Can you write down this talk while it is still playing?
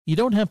You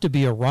don't have to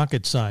be a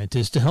rocket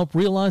scientist to help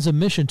realize a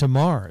mission to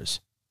Mars.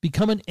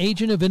 Become an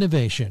agent of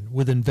innovation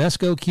with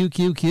Invesco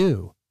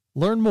QQQ.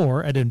 Learn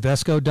more at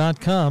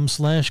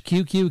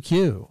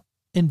Invesco.com/QQQ.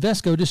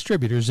 Invesco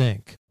Distributors,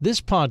 Inc.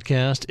 This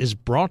podcast is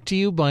brought to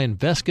you by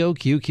Invesco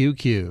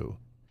QQQ.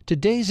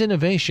 Today's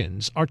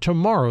innovations are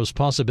tomorrow's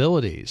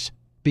possibilities.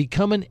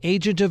 Become an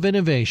agent of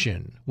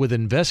innovation with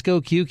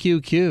Invesco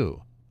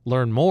QQQ.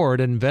 Learn more at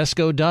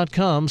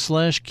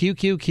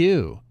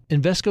Invesco.com/QQQ.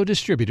 Invesco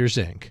Distributors,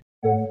 Inc.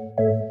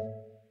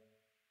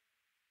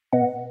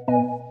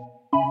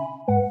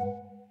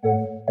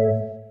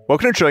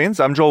 Welcome to Trillions.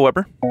 I'm Joel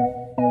Weber.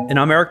 And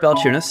I'm Eric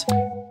Balchunas.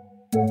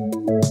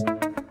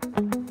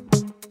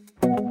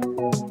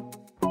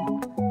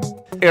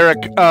 Eric,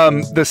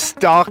 the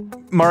stock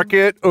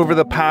market over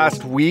the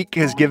past week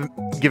has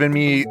given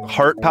me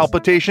heart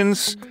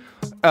palpitations,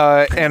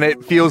 and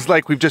it feels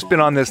like we've just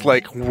been on this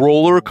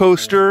roller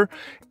coaster,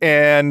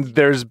 and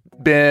there's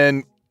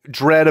been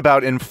dread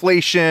about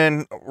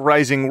inflation,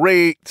 rising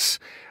rates,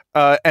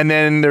 and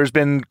then there's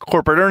been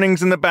corporate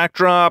earnings in the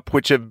backdrop,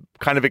 which have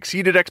kind of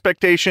exceeded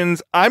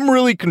expectations. I'm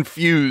really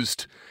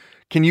confused.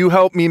 Can you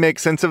help me make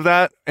sense of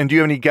that? And do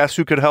you have any guests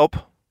who could help?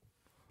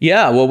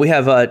 Yeah, well, we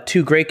have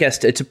two great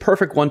guests. It's a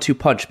perfect 1-2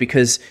 punch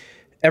because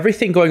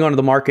everything going on in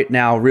the market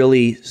now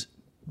really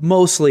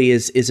mostly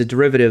is a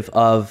derivative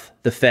of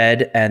the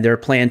Fed and their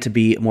plan to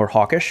be more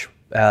hawkish.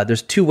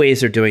 There's two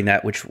ways they're doing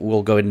that, which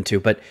we'll go into,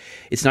 but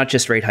it's not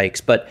just rate hikes,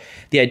 but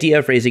the idea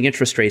of raising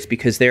interest rates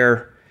because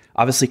they're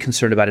obviously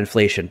concerned about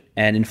inflation.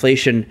 And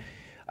inflation,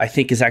 I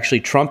think, is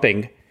actually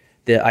trumping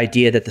the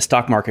idea that the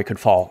stock market could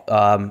fall,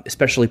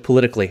 especially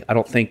politically. I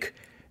don't think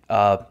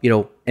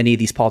any of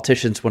these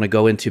politicians want to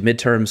go into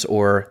midterms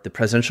or the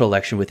presidential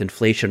election with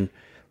inflation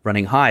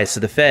running high. So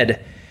the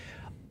Fed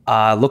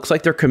looks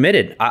like they're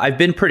committed. I've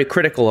been pretty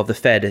critical of the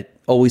Fed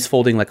always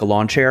folding like a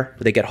lawn chair.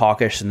 They get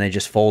hawkish and they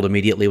just fold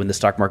immediately when the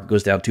stock market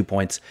goes down 2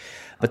 points.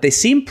 But they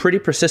seem pretty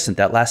persistent.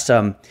 That last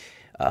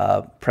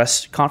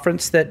press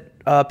conference that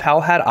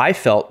Powell had, I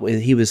felt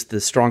he was the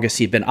strongest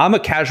he'd been. I'm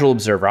a casual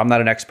observer. I'm not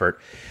an expert.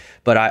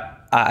 But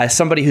as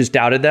somebody who's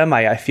doubted them,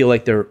 I feel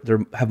like they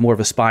have more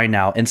of a spine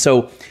now. And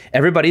so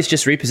everybody's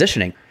just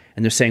repositioning.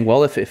 And they're saying,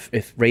 well,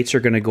 if rates are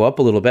going to go up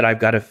a little bit, I've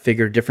got to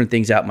figure different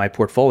things out in my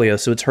portfolio.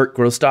 So it's hurt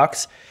growth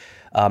stocks,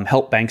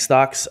 help bank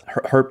stocks,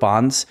 hurt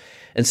bonds.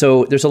 And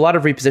so there's a lot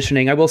of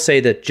repositioning. I will say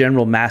that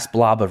general mass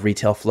blob of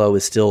retail flow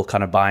is still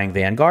kind of buying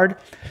Vanguard.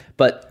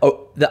 But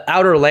the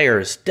outer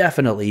layers,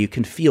 definitely, you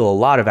can feel a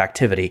lot of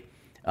activity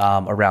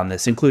around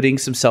this, including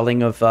some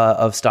selling of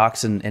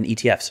stocks and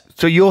ETFs.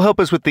 So you'll help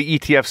us with the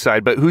ETF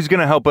side, but who's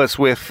going to help us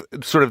with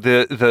sort of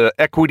the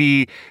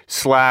equity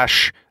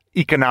 /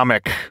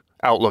 economic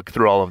outlook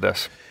through all of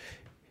this?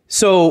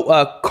 So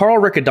Carl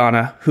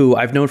Riccadonna, who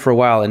I've known for a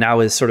while and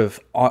now is sort of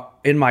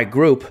in my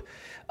group,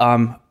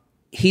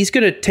 he's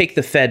going to take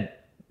the Fed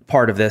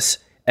part of this,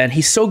 and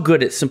he's so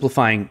good at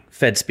simplifying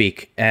Fed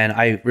speak, and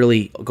I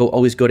really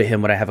always go to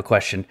him when I have a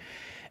question.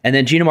 And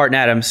then Gina Martin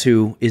Adams,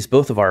 who is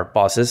both of our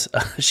bosses,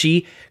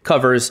 she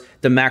covers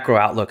the macro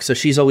outlook. So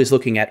she's always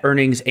looking at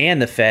earnings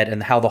and the Fed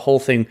and how the whole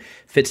thing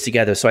fits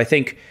together. So I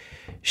think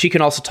she can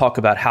also talk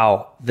about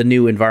how the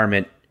new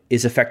environment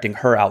is affecting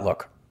her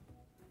outlook.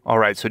 All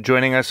right. So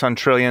joining us on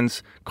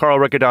Trillions, Carl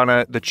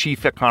Riccadonna, the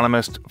chief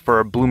economist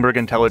for Bloomberg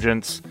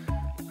Intelligence,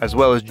 as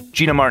well as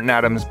Gina Martin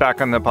Adams,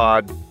 back on the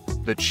pod,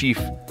 the chief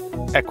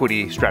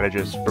equity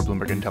strategist for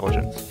Bloomberg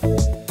Intelligence.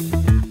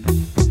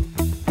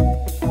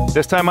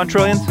 This time on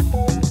Trillions,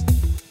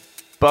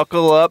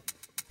 buckle up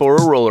for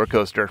a roller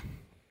coaster.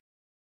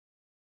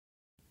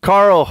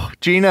 Carl,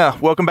 Gina,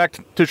 welcome back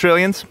to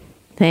Trillions.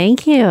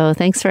 Thank you.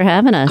 Thanks for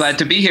having us. Glad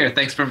to be here.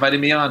 Thanks for inviting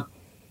me on.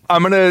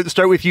 I'm going to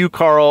start with you,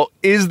 Carl.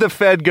 Is the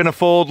Fed going to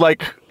fold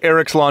like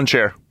Eric's lawn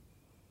chair?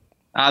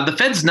 The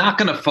Fed's not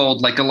going to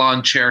fold like a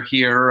lawn chair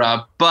here,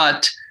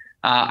 but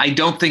I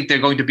don't think they're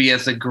going to be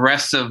as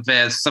aggressive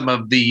as some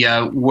of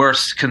the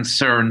worst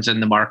concerns in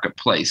the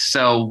marketplace.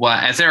 So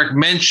as Eric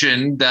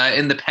mentioned,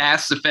 in the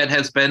past, the Fed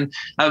has been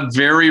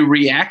very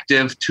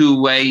reactive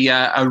to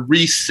a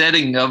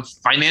resetting of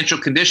financial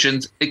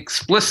conditions,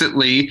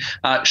 explicitly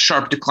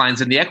sharp declines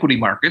in the equity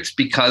markets,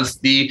 because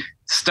the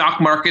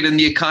stock market and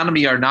the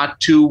economy are not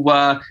two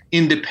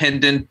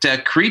independent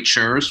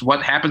creatures.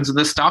 What happens in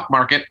the stock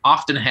market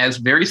often has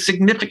very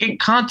significant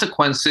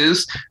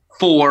consequences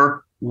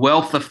for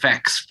wealth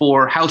effects,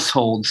 for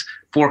households,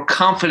 for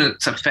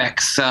confidence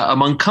effects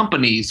among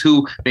companies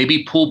who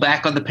maybe pull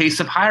back on the pace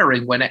of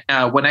hiring when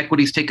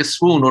equities take a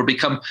swoon or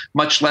become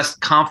much less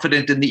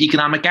confident in the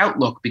economic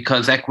outlook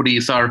because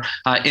equities are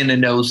in a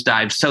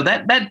nosedive. So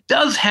that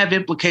does have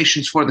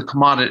implications for the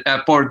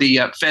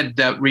Fed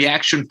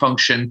reaction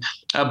function.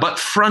 But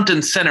front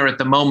and center at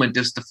the moment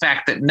is the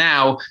fact that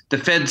now the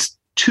Fed's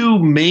two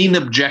main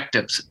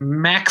objectives,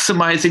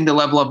 maximizing the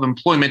level of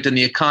employment in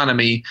the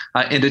economy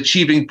and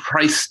achieving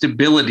price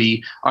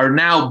stability, are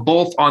now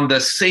both on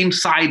the same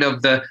side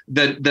of the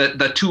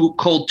too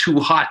cold, too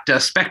hot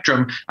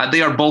spectrum.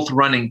 They are both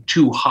running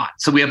too hot.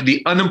 So we have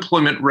the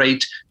unemployment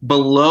rate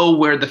below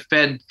where the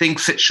Fed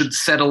thinks it should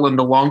settle in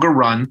the longer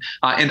run,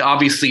 and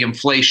obviously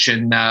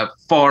inflation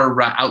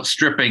far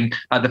outstripping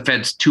the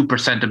Fed's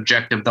 2%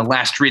 objective. The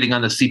last reading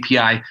on the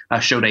CPI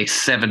showed a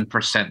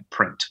 7%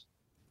 print.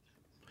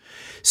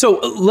 So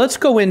let's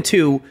go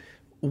into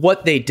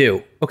what they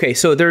do. Okay,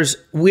 so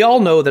we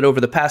all know that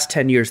over the past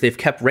 10 years, they've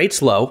kept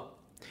rates low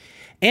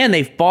and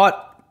they've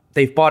bought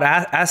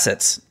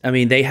assets. I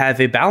mean, they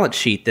have a balance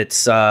sheet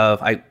that's,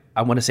 I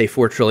want to say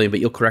 4 trillion, but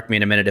you'll correct me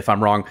in a minute if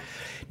I'm wrong.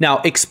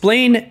 Now,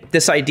 explain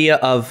this idea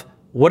of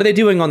what are they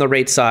doing on the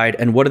rate side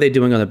and what are they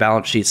doing on the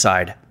balance sheet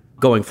side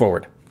going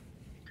forward?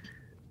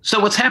 So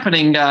what's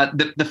happening,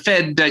 the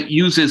Fed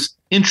uses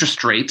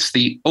interest rates,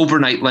 the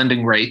overnight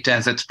lending rate,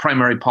 as its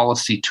primary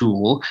policy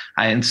tool.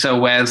 And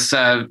so as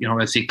the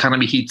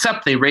economy heats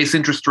up, they raise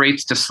interest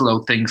rates to slow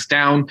things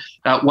down.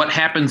 What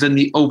happens in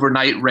the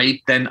overnight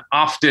rate then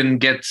often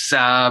gets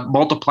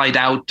multiplied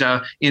out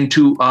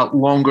into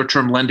longer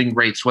term lending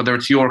rates, whether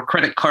it's your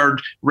credit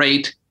card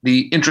rate,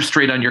 the interest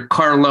rate on your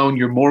car loan,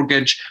 your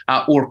mortgage,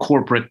 or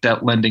corporate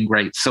lending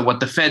rates. So what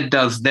the Fed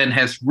does then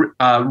has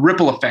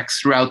ripple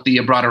effects throughout the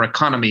broader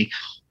economy.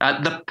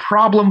 The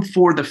problem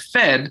for the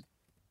Fed,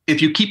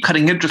 if you keep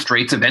cutting interest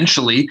rates,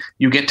 eventually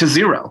you get to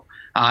zero.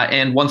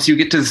 And once you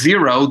get to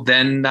zero,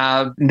 then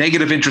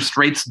negative interest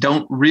rates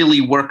don't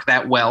really work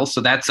that well. So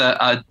that's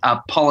a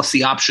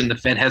policy option the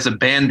Fed has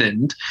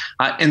abandoned.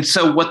 And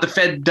so what the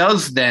Fed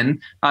does then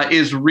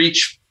is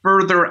reach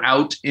further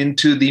out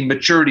into the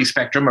maturity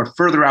spectrum or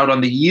further out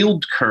on the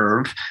yield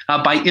curve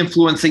by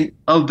influencing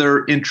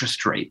other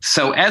interest rates.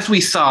 So as we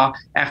saw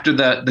after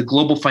the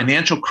global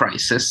financial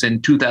crisis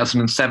in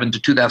 2007 to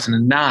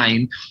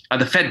 2009,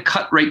 the Fed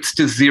cut rates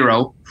to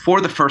zero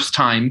for the first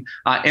time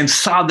and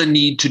saw the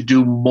need to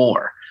do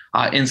more.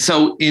 And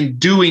so in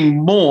doing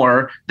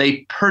more,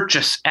 they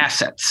purchase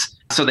assets.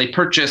 So they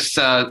purchase,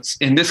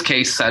 in this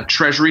case,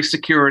 treasury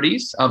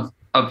securities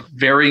of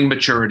varying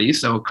maturities,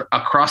 so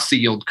across the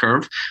yield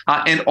curve,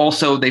 and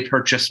also they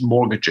purchase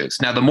mortgages.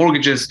 Now, the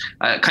mortgages,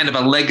 kind of a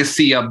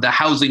legacy of the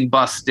housing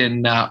bust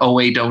in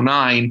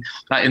 08-09,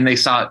 and they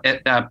saw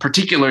a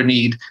particular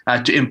need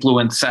to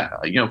influence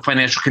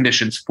financial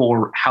conditions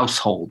for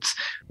households.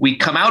 We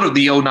come out of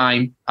the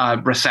 09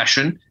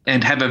 recession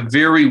and have a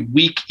very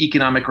weak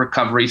economic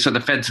recovery, so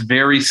the Fed's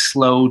very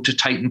slow to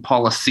tighten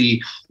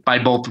policy by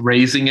both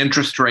raising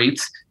interest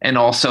rates and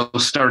also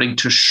starting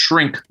to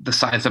shrink the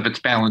size of its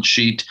balance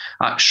sheet.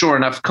 Sure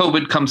enough,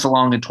 COVID comes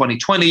along in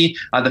 2020.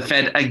 The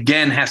Fed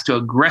again has to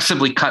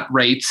aggressively cut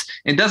rates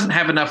and doesn't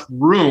have enough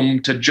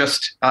room to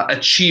just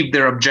achieve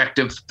their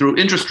objective through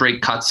interest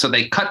rate cuts. So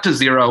they cut to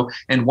zero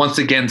and once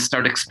again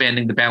start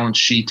expanding the balance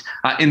sheet,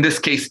 in this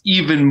case,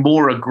 even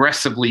more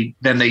aggressively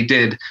than they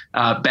did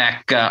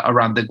back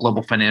around the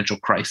global financial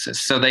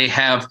crisis. So they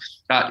have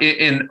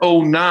in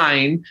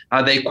 09,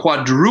 they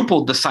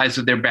quadrupled the size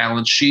of their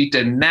balance sheet,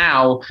 and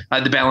now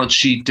the balance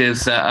sheet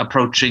is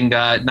approaching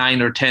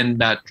 $9 or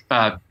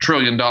 $10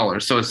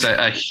 trillion. So it's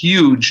a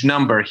huge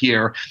number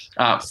here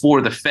for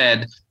the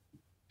Fed.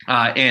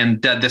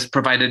 And this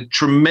provided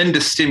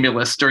tremendous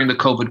stimulus during the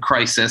COVID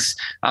crisis.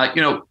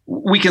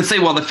 We can say,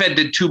 well, the Fed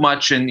did too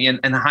much, and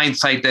in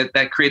hindsight,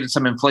 that created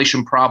some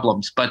inflation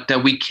problems. But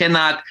we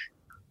cannot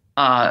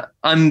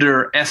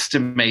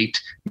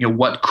underestimate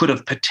what could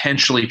have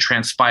potentially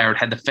transpired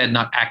had the Fed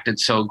not acted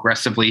so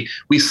aggressively.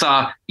 We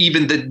saw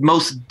even the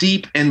most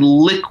deep and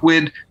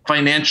liquid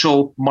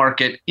financial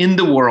market in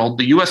the world,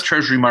 the U.S.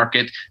 Treasury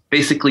market,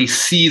 basically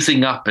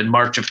seizing up in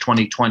March of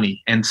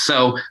 2020. And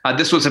so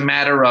this was a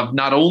matter of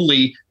not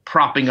only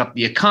propping up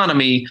the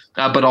economy,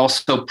 but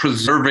also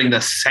preserving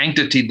the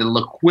sanctity, the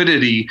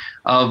liquidity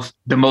of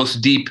the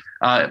most deep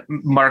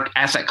mark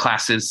asset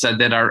classes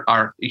that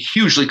are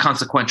hugely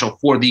consequential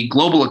for the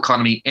global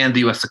economy and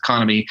the U.S.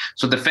 economy.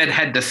 So the Fed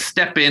had to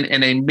step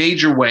in a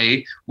major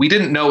way. We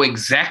didn't know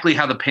exactly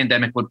how the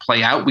pandemic would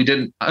play out. We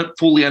didn't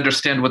fully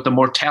understand what the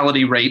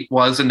mortality rate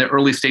was in the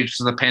early stages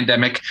of the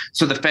pandemic.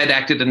 So the Fed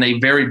acted in a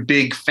very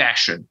big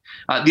fashion.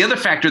 The other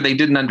factor they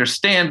didn't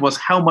understand was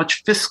how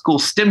much fiscal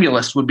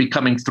stimulus would be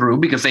coming through,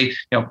 because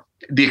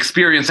the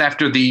experience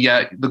after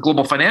the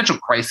global financial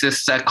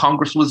crisis,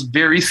 Congress was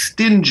very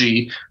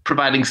stingy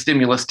providing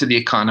stimulus to the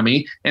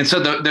economy, and so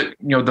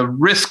the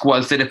risk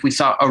was that if we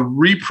saw a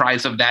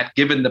reprise of that,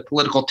 given the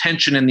political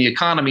tension in the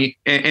economy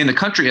in the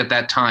country at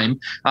that time,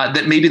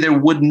 that maybe there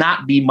would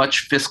not be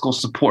much fiscal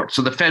support.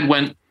 So the Fed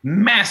went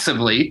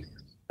massively.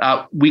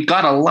 We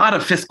got a lot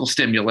of fiscal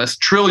stimulus,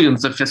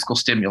 trillions of fiscal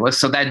stimulus,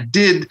 so that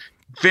did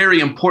very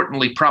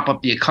importantly prop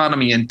up the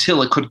economy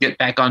until it could get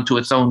back onto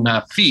its own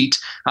feet.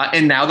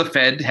 And now the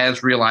Fed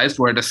has realized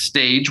we're at a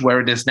stage where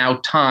it is now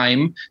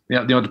time.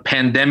 The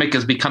pandemic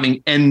is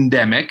becoming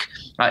endemic.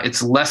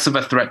 It's less of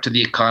a threat to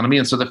the economy,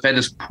 and so the Fed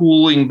is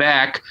pulling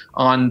back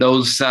on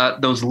those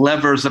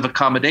levers of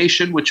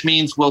accommodation, which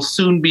means we'll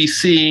soon be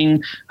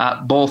seeing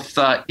both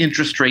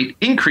interest rate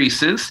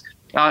increases.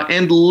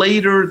 And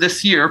later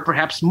this year,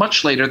 perhaps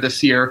much later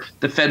this year,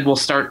 the Fed will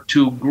start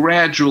to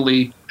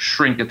gradually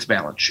shrink its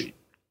balance sheet.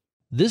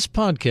 This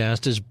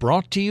podcast is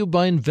brought to you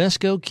by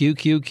Invesco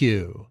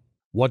QQQ.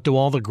 What do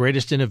all the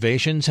greatest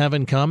innovations have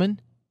in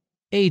common?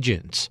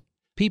 Agents,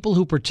 people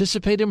who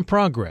participate in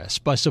progress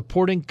by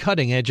supporting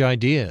cutting-edge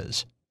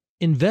ideas.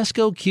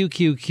 Invesco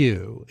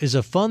QQQ is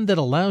a fund that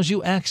allows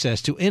you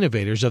access to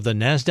innovators of the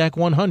NASDAQ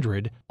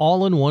 100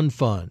 all in one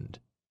fund.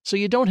 So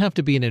you don't have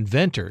to be an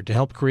inventor to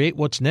help create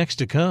what's next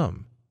to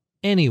come.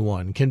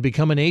 Anyone can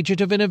become an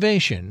agent of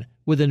innovation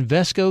with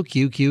Invesco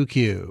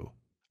QQQ.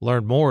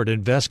 Learn more at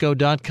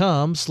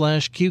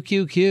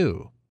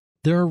Invesco.com/QQQ.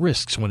 There are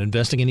risks when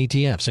investing in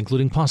ETFs,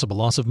 including possible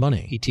loss of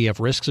money.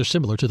 ETF risks are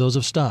similar to those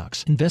of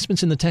stocks.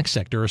 Investments in the tech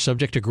sector are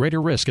subject to greater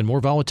risk and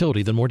more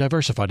volatility than more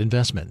diversified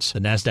investments.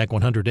 The NASDAQ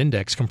 100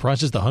 Index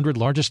comprises the 100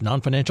 largest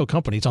non-financial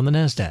companies on the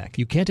NASDAQ.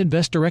 You can't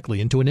invest directly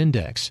into an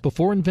index.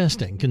 Before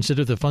investing,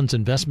 consider the fund's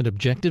investment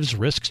objectives,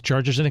 risks,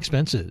 charges, and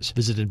expenses.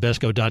 Visit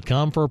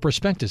Invesco.com for a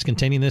prospectus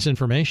containing this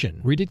information.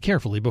 Read it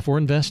carefully before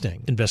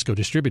investing. Invesco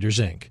Distributors,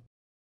 Inc.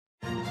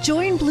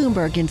 Join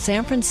Bloomberg in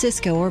San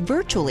Francisco or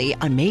virtually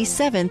on May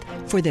 7th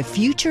for The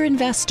Future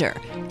Investor,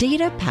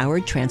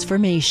 Data-Powered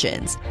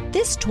Transformations.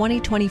 This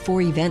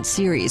 2024 event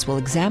series will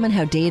examine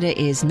how data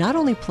is not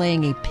only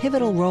playing a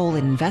pivotal role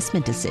in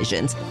investment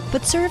decisions,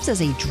 but serves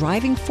as a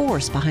driving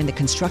force behind the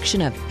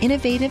construction of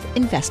innovative,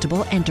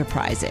 investable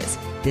enterprises.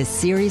 This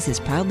series is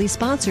proudly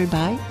sponsored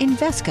by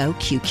Invesco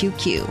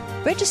QQQ.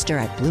 Register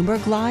at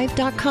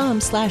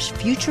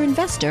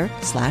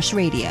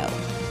BloombergLive.com/futureinvestor/radio.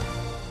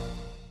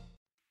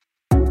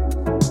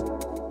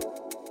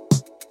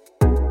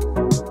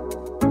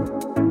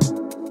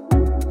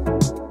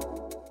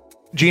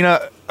 Gina,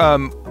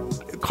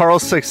 Carl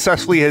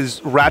successfully has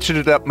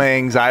ratcheted up my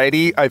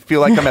anxiety. I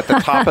feel like I'm at the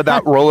top of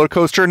that roller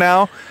coaster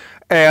now,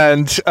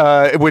 and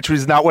which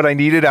was not what I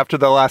needed after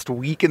the last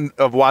week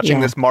of watching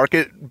this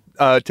market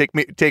take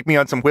me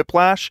on some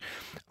whiplash.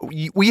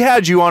 We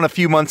had you on a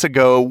few months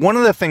ago. One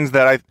of the things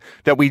that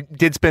we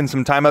did spend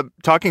some time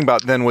talking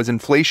about then was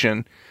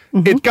inflation.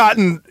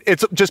 Mm-hmm.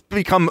 It's just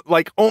become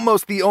like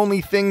almost the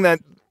only thing that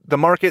the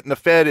market and the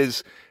Fed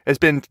has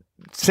been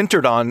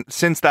centered on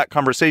since that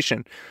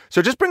conversation.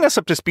 So just bring us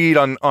up to speed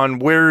on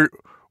where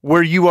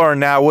you are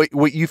now,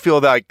 what you feel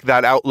like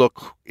that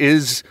outlook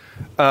is,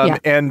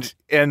 and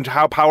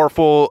how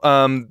powerful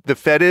the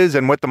Fed is,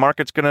 and what the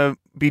market's going to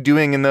be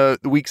doing in the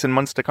weeks and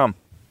months to come.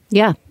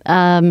 Yeah.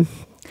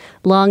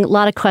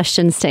 Lot of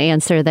questions to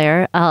answer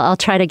there. I'll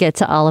try to get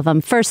to all of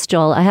them. First,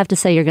 Joel, I have to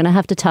say you're going to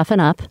have to toughen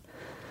up.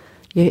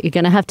 You're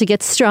going to have to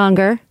get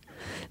stronger,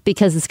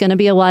 because it's going to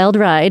be a wild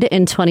ride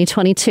in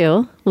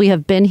 2022. We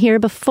have been here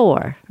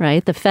before,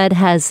 right? The Fed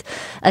has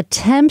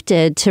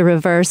attempted to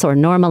reverse or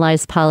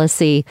normalize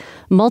policy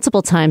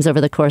multiple times over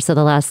the course of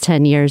the last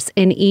 10 years.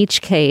 In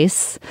each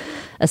case,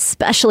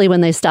 especially when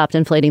they stopped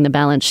inflating the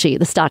balance sheet,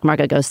 the stock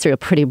market goes through a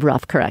pretty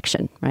rough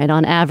correction, right?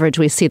 On average,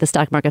 we see the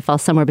stock market fall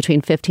somewhere between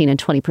 15 and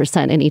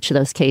 20% in each of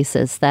those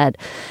cases that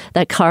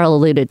Carl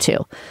alluded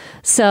to.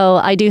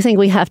 So I do think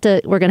we're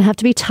going to have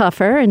to be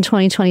tougher in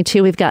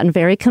 2022. We've gotten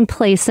very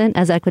complacent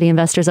as equity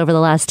investors over the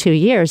last 2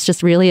 years,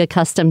 just really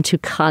accustomed to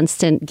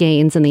constant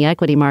gains in the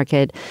equity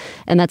market.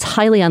 And that's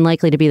highly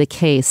unlikely to be the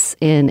case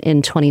in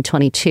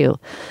 2022.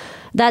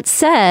 That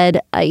said,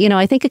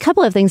 I think a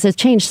couple of things have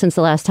changed since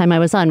the last time I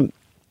was on.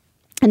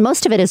 And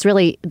most of it is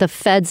really the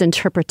Fed's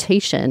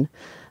interpretation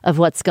of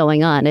what's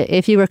going on.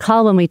 If you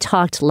recall, when we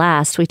talked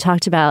last, we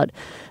talked about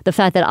the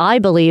fact that I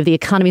believe the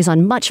economy is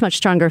on much, much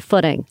stronger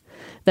footing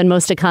than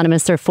most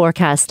economists are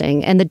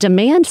forecasting. And the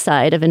demand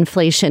side of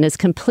inflation is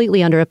completely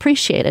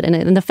underappreciated.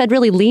 And the Fed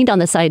really leaned on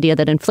this idea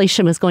that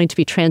inflation was going to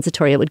be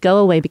transitory. It would go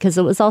away because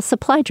it was all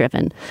supply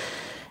driven.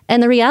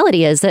 And the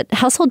reality is that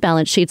household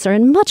balance sheets are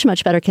in much,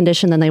 much better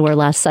condition than they were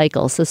last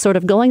cycle. So sort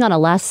of going on a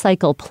last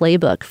cycle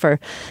playbook for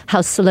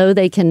how slow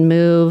they can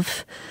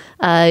move,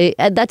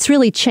 that's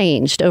really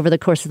changed over the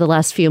course of the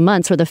last few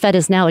months, where the Fed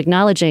is now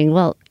acknowledging,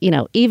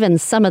 even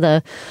some of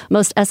the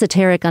most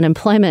esoteric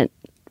unemployment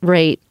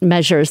rate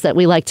measures that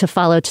we like to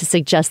follow to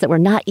suggest that we're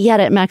not yet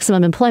at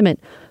maximum employment.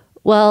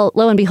 Well,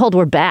 lo and behold,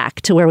 we're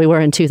back to where we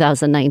were in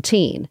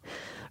 2019,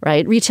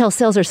 right? Retail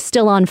sales are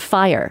still on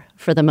fire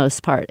for the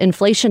most part.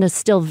 Inflation is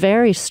still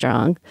very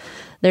strong.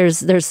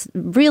 There's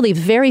really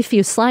very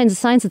few signs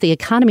that the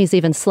economy is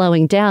even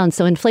slowing down.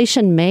 So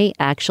inflation may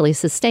actually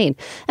sustain.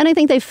 And I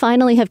think they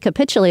finally have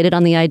capitulated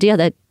on the idea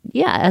that,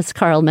 as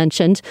Carl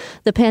mentioned,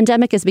 the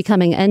pandemic is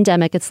becoming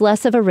endemic. It's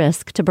less of a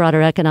risk to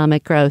broader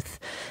economic growth,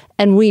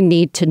 and we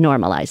need to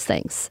normalize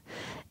things.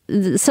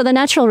 so the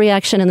natural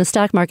reaction in the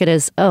stock market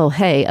is, oh,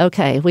 hey,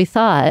 okay, we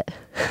thought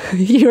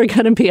you were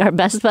going to be our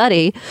best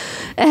buddy,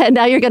 and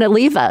now you're going to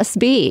leave us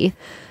be.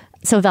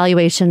 So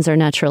valuations are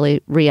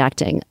naturally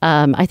reacting.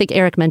 I think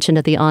Eric mentioned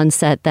at the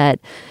onset that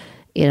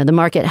the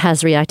market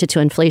has reacted to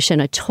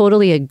inflation. I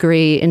totally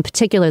agree. In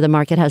particular, the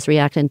market has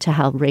reacted to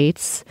how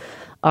rates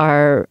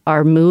are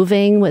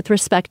moving with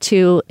respect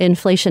to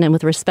inflation and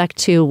with respect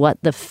to what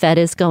the Fed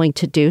is going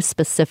to do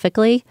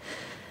specifically.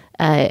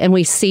 And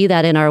we see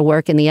that in our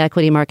work in the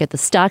equity market. The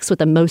stocks with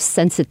the most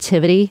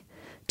sensitivity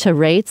to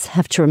rates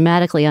have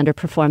dramatically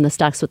underperformed the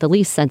stocks with the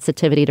least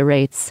sensitivity to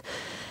rates.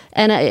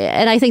 And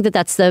I think that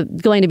that's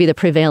going to be the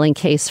prevailing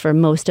case for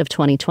most of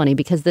 2020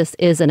 because this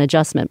is an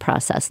adjustment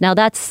process. Now,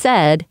 that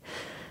said,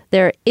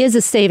 there is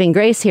a saving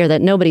grace here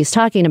that nobody's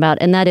talking about,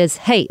 and that is,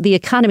 hey, the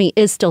economy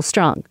is still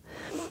strong.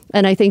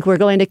 And I think we're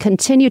going to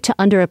continue to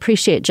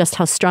underappreciate just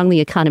how strong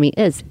the economy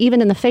is,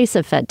 even in the face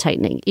of Fed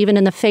tightening, even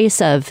in the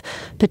face of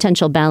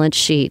potential balance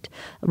sheet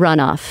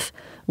runoff.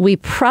 We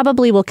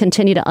probably will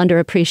continue to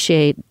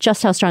underappreciate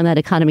just how strong that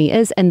economy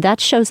is, and that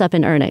shows up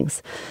in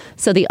earnings.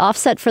 So the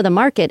offset for the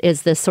market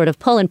is this sort of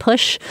pull and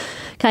push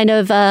kind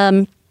of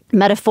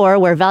metaphor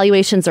where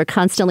valuations are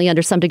constantly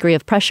under some degree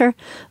of pressure,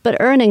 but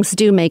earnings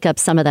do make up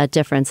some of that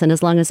difference. And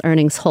as long as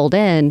earnings hold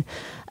in,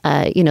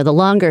 the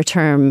longer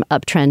term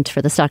uptrend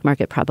for the stock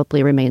market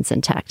probably remains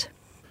intact.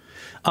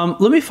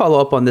 Let me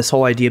follow up on this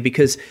whole idea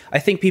because I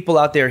think people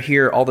out there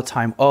hear all the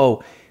time,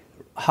 oh,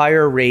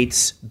 higher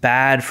rates,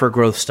 bad for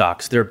growth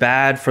stocks. They're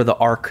bad for the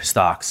ARK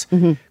stocks.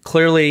 Mm-hmm.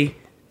 Clearly,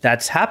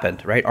 that's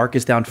happened, right? ARK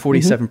is down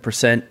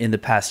 47% in the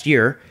past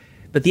year,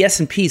 but the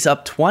S&P is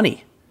up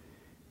 20%.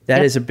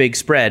 That is a big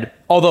spread,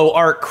 although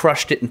ARK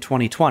crushed it in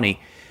 2020.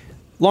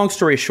 Long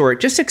story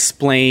short, just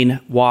explain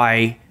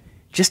why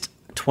just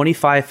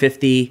 25,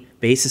 50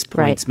 basis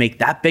points make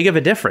that big of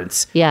a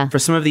difference for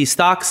some of these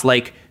stocks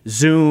like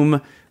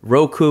Zoom,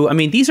 Roku. I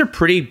mean, these are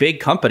pretty big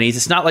companies.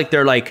 It's not like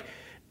they're like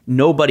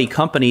nobody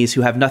companies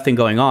who have nothing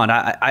going on.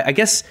 I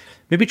guess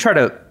maybe try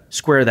to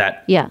square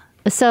that. Yeah.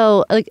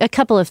 So a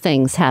couple of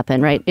things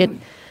happen, right?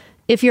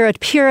 If you're a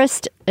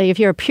purist, if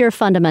you're a pure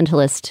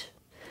fundamentalist,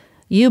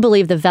 you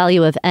believe the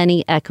value of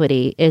any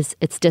equity is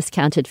its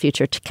discounted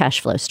future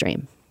cash flow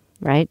stream,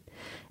 right?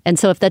 And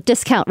so if that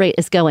discount rate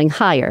is going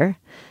higher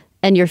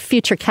and your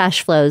future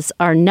cash flows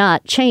are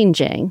not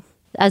changing,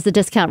 as the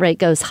discount rate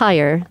goes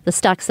higher, the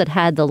stocks that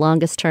had the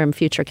longest term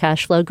future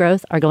cash flow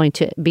growth are going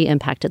to be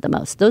impacted the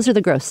most. Those are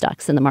the growth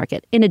stocks in the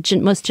market in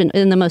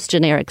the most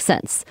generic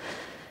sense.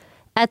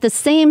 At the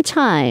same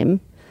time,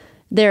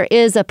 there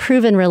is a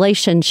proven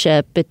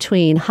relationship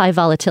between high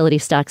volatility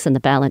stocks and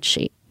the balance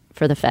sheet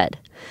for the Fed.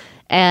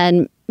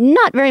 And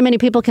not very many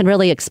people can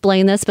really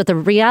explain this, but the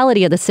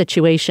reality of the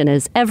situation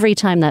is every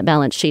time that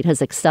balance sheet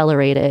has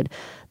accelerated,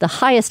 the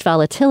highest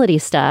volatility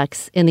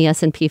stocks in the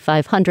S&P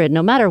 500,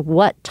 no matter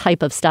what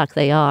type of stock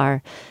they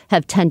are,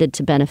 have tended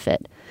to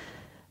benefit.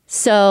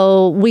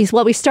 So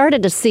what we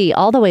started to see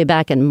all the way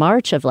back in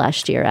March of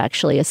last year,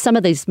 actually, is some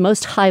of these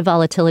most high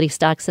volatility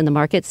stocks in the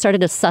market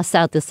started to suss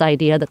out this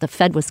idea that the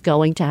Fed was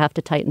going to have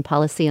to tighten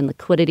policy and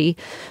liquidity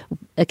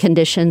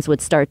conditions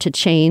would start to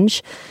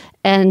change.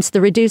 And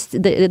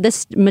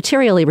this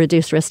materially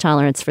reduced risk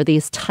tolerance for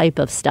these type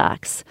of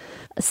stocks.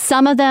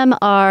 Some of them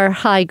are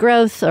high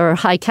growth or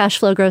high cash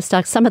flow growth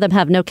stocks. Some of them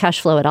have no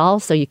cash flow at all,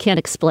 so you can't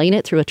explain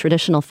it through a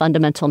traditional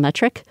fundamental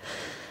metric.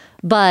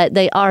 But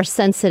they are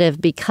sensitive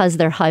because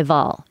they're high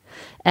vol.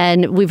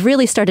 And we've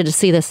really started to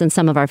see this in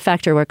some of our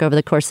factor work over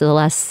the course of the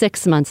last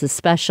 6 months,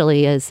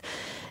 especially as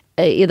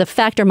the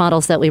factor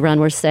models that we run,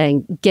 we're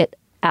saying get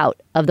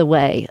out of the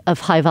way of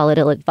high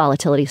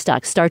volatility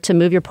stocks. Start to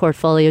move your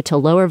portfolio to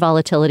lower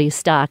volatility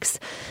stocks.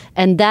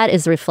 And that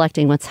is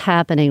reflecting what's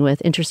happening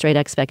with interest rate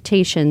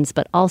expectations,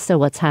 but also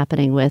what's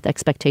happening with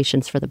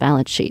expectations for the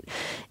balance sheet.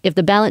 If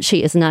the balance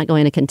sheet is not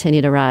going to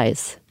continue to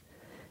rise,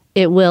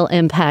 it will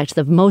impact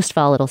the most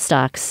volatile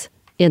stocks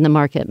in the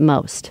market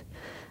most.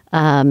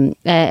 And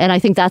I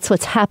think that's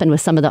what's happened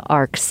with some of the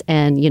ARKs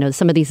and,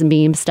 some of these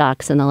meme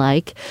stocks and the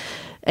like.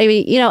 I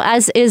mean,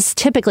 as is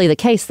typically the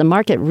case, the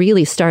market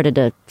really started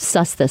to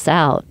suss this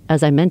out,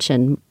 as I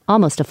mentioned,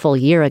 almost a full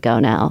year ago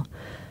now.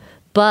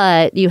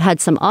 But you had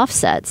some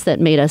offsets that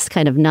made us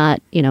kind of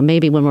not,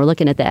 maybe when we're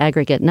looking at the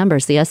aggregate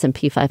numbers, the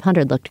S&P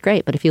 500 looked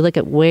great. But if you look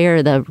at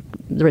where the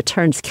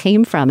returns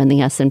came from in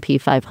the S&P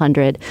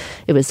 500,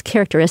 it was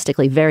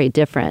characteristically very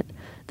different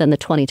than the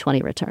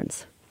 2020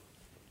 returns.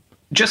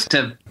 Just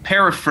to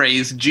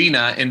paraphrase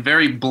Gina in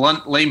very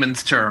blunt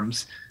layman's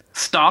terms,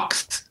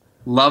 stocks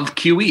love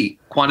QE,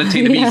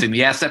 quantitative easing,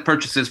 the asset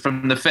purchases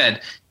from the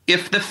Fed.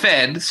 If the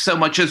Fed so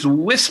much as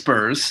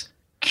whispers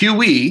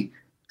QE,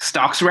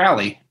 stocks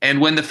rally. And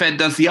when the Fed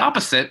does the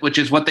opposite, which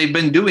is what they've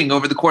been doing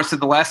over the course of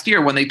the last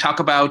year, when they talk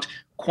about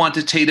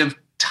quantitative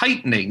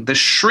tightening, the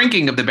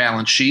shrinking of the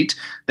balance sheet,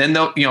 then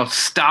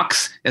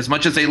stocks, as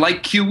much as they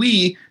like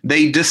QE,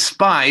 they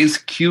despise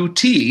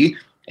QT.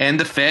 And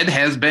the Fed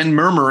has been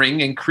murmuring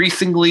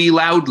increasingly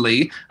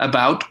loudly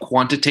about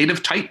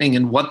quantitative tightening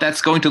and what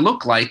that's going to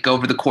look like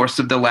over the course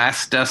of the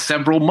last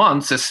several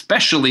months,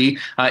 especially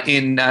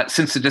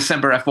since the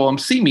December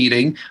FOMC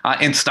meeting.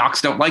 And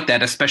stocks don't like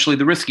that, especially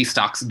the risky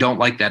stocks don't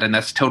like that. And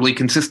that's totally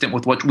consistent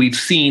with what we've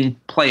seen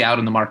play out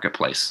in the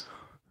marketplace.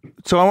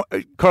 So,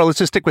 Carl, let's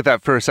just stick with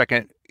that for a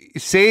second.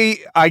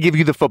 Say I give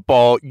you the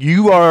football.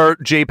 You are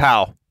Jay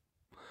Powell.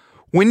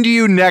 When do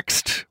you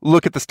next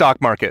look at the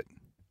stock market?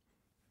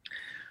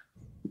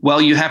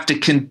 Well, you have to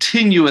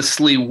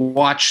continuously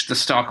watch the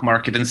stock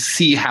market and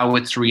see how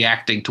it's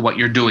reacting to what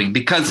you're doing.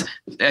 Because,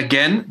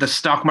 again, the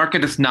stock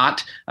market is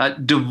not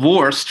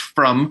divorced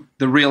from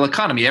the real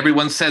economy.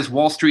 Everyone says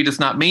Wall Street is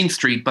not Main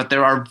Street, but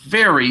there are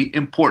very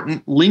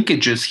important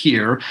linkages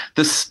here.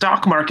 The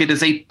stock market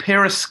is a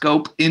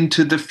periscope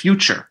into the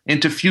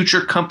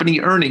future company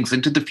earnings,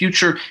 into the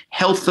future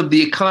health of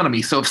the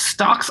economy. So if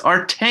stocks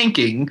are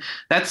tanking,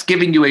 that's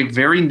giving you a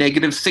very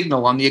negative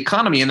signal on the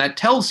economy. And that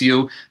tells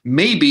you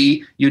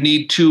maybe you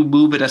need to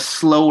move at a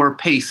slower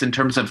pace in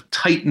terms of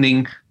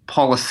tightening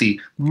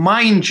policy.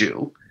 Mind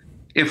you,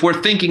 if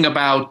we're thinking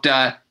about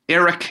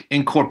Eric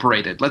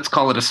Incorporated, let's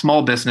call it a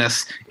small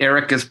business.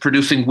 Eric is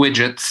producing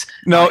widgets.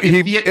 No,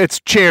 it's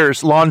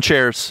chairs, lawn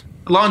chairs.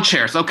 Lawn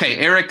chairs. Okay,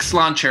 Eric's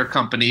lawn chair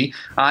company.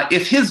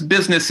 If his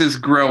business is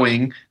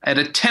growing at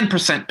a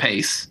 10%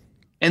 pace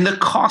and the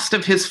cost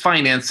of his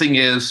financing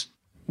is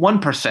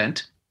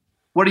 1%,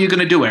 what are you going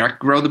to do, Eric?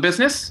 Grow the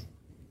business?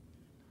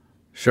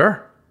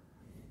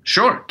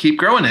 Sure, keep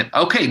growing it.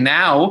 Okay,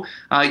 now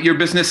your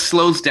business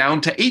slows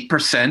down to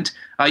 8%.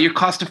 Your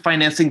cost of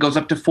financing goes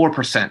up to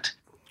 4%.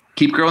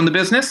 Keep growing the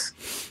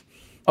business?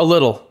 A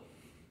little.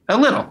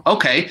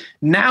 Okay,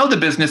 now the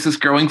business is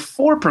growing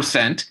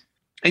 4%,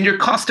 and your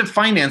cost of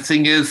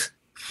financing is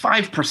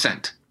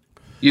 5%.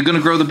 You going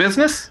to grow the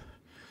business?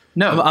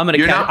 No, I'm going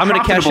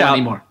to cash out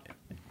anymore.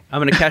 I'm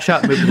going to cash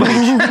out and move the wage.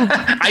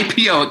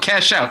 IPO,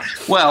 cash out.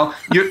 Well,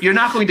 you're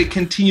not going to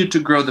continue to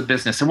grow the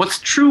business. And what's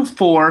true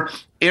for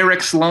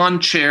Eric's Lawn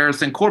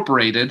Chairs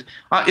Incorporated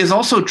is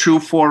also true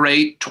for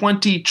a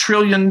 $20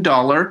 trillion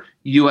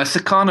U.S.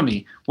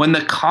 economy. When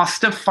the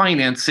cost of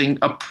financing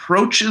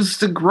approaches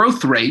the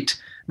growth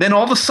rate, then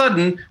all of a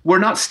sudden, we're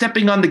not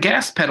stepping on the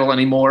gas pedal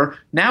anymore.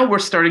 Now we're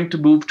starting to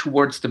move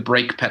towards the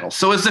brake pedal.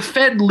 So as the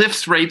Fed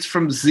lifts rates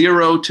from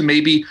 0 to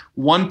maybe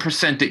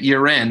 1% at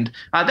year end,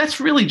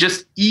 that's really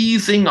just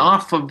easing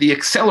off of the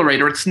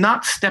accelerator. It's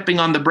not stepping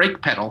on the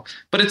brake pedal,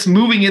 but it's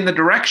moving in the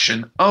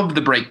direction of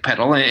the brake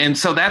pedal. And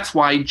so that's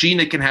why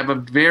Gina can have a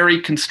very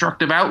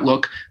constructive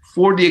outlook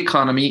for the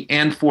economy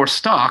and for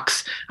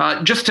stocks.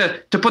 Just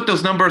to put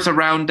those numbers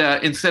around,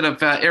 instead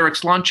of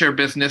Eric's lawn chair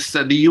business,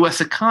 the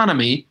U.S.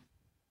 economy,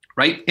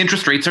 right?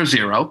 Interest rates are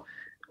 0,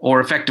 or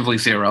effectively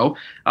 0.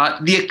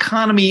 The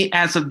economy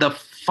as of the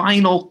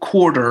final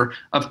quarter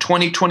of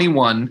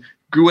 2021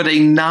 grew at a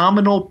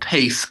nominal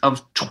pace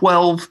of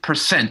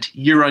 12%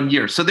 year on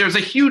year. So there's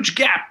a huge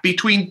gap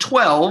between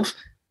 12,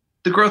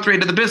 the growth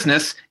rate of the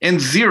business, and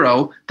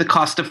 0, the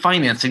cost of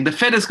financing. The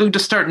Fed is going to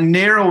start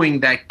narrowing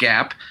that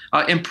gap,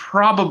 and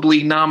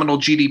probably nominal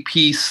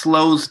GDP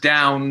slows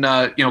down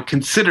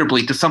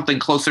considerably to something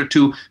closer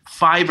to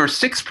 5 or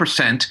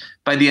 6%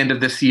 by the end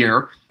of this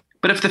year.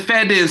 But if the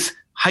Fed is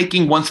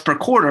hiking once per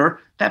quarter,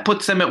 that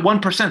puts them at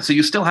 1%. So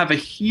you still have a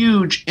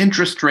huge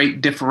interest rate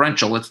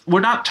differential.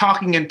 We're not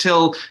talking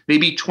until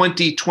maybe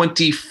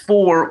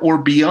 2024 or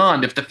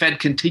beyond, if the Fed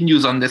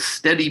continues on this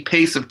steady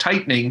pace of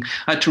tightening,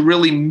 to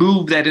really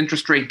move that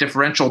interest rate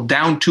differential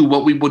down to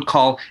what we would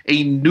call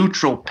a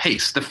neutral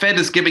pace. The Fed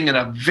is giving it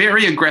a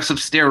very aggressive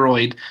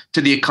steroid to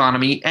the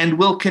economy and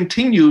will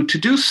continue to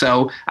do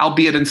so,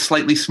 albeit in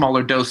slightly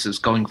smaller doses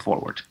going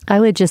forward. I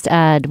would just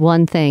add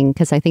one thing,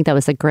 because I think that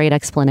was a great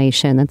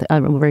explanation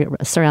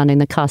surrounding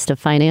the cost of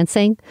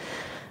financing.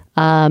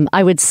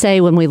 I would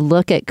say when we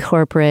look at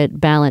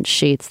corporate balance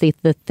sheets,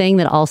 the thing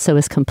that also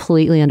is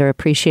completely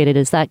underappreciated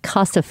is that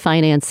cost of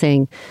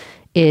financing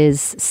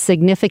is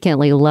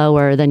significantly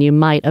lower than you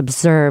might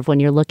observe when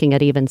you're looking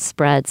at even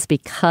spreads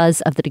because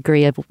of the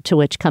degree to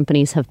which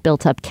companies have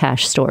built up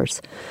cash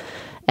stores.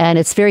 And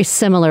it's very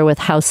similar with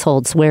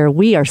households, where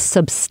we are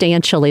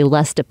substantially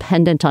less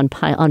dependent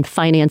on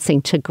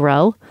financing to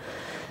grow.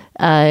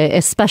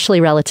 Especially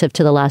relative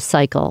to the last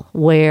cycle,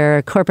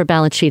 where corporate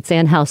balance sheets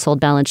and household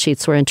balance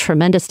sheets were in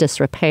tremendous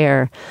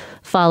disrepair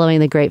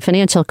following the great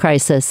financial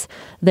crisis.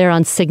 They're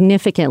on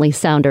significantly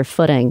sounder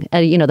footing.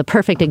 The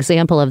perfect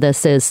example of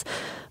this is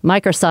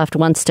Microsoft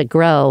wants to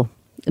grow.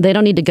 They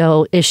don't need to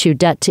go issue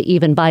debt to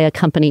even buy a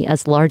company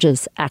as large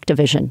as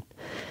Activision,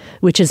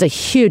 which is a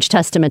huge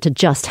testament to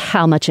just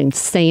how much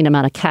insane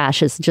amount of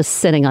cash is just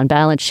sitting on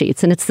balance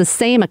sheets. And it's the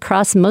same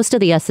across most of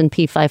the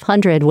S&P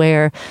 500,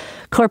 where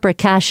corporate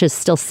cash is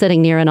still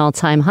sitting near an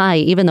all-time high,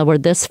 even though we're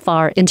this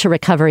far into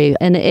recovery.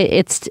 And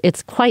it's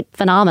quite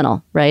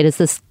phenomenal, right? Is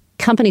this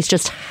companies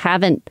just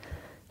haven't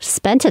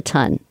spent a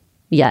ton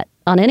yet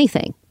on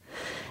anything.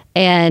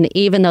 And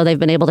even though they've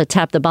been able to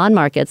tap the bond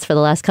markets for the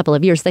last couple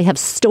of years, they have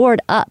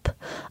stored up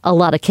a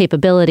lot of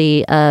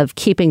capability of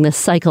keeping this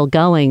cycle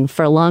going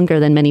for longer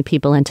than many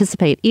people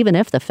anticipate, even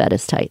if the Fed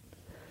is tight.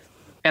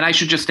 And I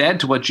should just add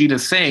to what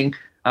Gina's saying.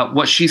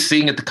 What she's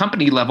seeing at the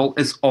company level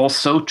is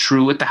also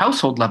true at the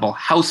household level.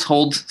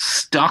 Households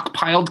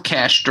stockpiled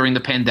cash during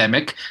the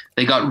pandemic.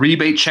 They got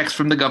rebate checks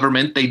from the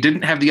government. They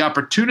didn't have the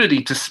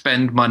opportunity to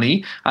spend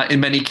money in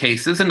many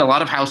cases. And a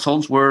lot of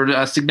households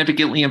were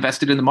significantly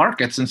invested in the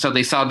markets. And so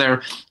they saw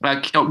their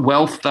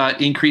wealth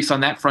increase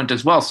on that front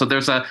as well. So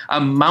there's a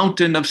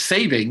mountain of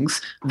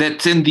savings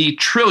that's in the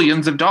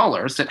trillions of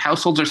dollars that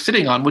households are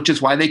sitting on, which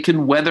is why they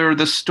can weather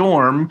the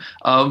storm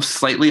of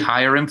slightly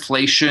higher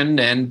inflation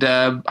and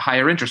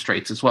higher interest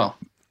rates as well.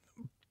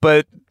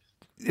 But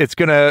it's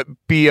going to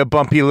be a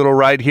bumpy little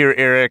ride here,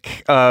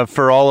 Eric,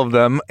 for all of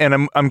them.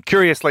 And I'm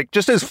curious, like,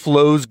 just as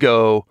flows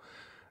go,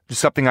 just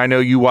something I know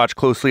you watch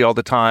closely all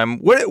the time.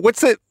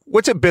 What's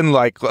it been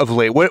like of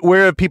late?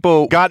 Where have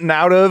people gotten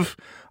out of?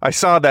 I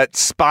saw that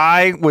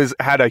SPY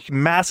had a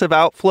massive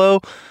outflow.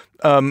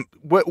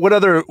 What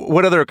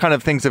other kind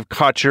of things have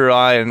caught your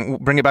eye? And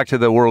bring it back to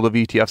the world of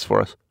ETFs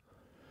for us.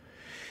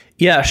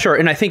 Yeah, sure.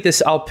 And I think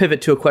I'll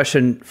pivot to a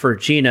question for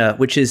Gina,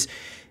 which is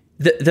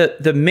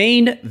the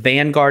main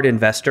Vanguard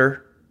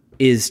investor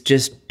is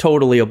just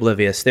totally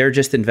oblivious. They're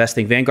just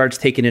investing. Vanguard's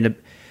taken in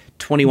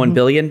 $21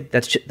 billion.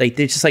 That's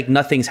just like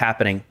nothing's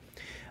happening.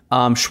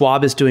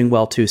 Schwab is doing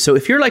well too. So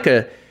if you're like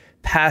a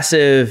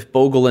passive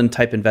Bogelin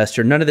type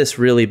investor, none of this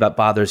really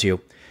bothers you.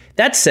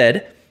 That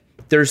said,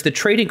 there's the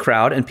trading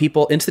crowd and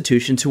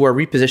institutions who are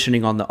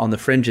repositioning on the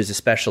fringes,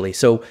 especially.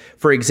 So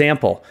for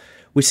example,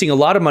 we're seeing a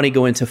lot of money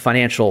go into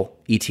financial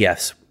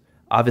ETFs.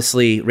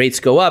 Obviously, rates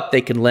go up,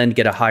 they can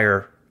get a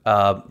higher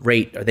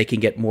rate, or they can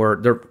get more.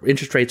 Their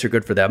interest rates are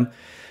good for them.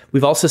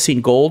 We've also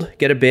seen gold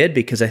get a bid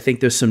because I think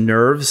there's some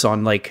nerves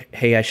on like,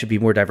 hey, I should be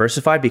more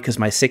diversified because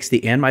my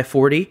 60 and my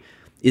 40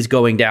 is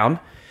going down.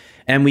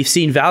 And we've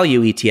seen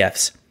value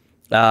ETFs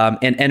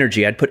and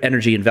energy. I'd put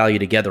energy and value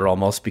together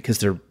almost because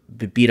they're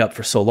beat up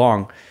for so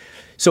long.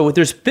 So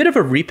there's a bit of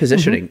a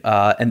repositioning,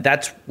 and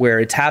that's where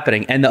it's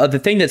happening. And the other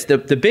thing that's the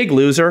big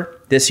loser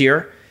this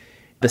year,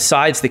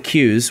 besides the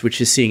Qs,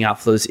 which is seeing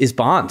outflows, is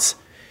bonds.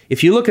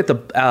 If you look at the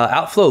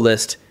outflow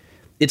list,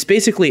 it's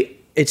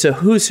a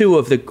who's who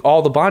of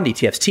all the bond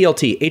ETFs,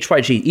 TLT,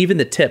 HYG, even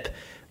the TIP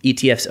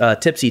ETFs,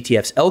 TIPS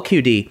ETFs,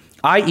 LQD,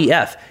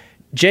 IEF,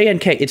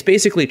 JNK. It's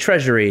basically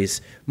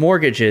treasuries,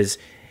 mortgages,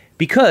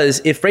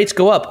 because if rates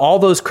go up, all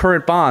those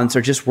current bonds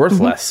are just worth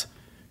less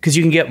because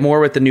you can get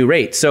more with the new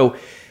rate. So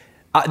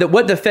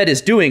what the Fed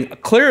is doing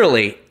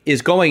clearly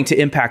is going to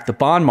impact the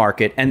bond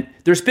market. And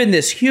there's been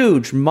this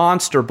huge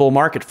monster bull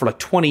market for like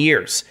 20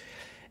 years.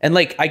 And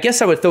like, I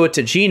guess I would throw it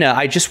to Gina.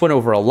 I just went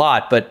over a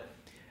lot, but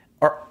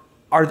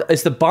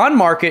is the bond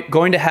market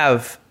going to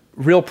have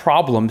real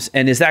problems?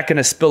 And is that going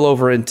to spill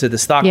over into the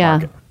stock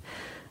market?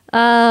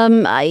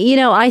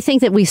 I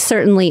think that we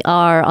certainly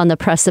are on the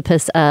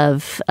precipice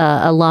of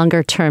a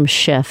longer term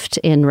shift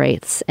in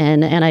rates.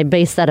 And I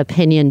base that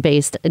opinion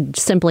based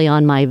simply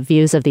on my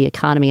views of the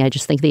economy. I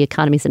just think the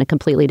economy is in a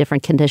completely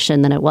different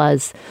condition than it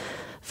was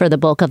for the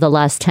bulk of the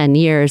last 10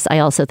 years. I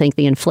also think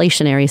the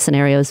inflationary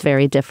scenario is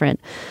very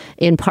different,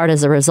 in part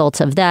as a result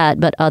of that,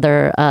 but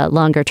other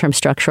longer term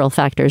structural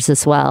factors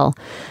as well.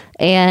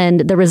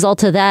 And the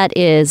result of that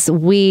is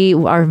we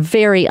are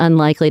very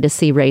unlikely to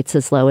see rates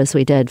as low as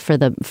we did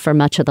for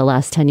much of the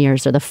last 10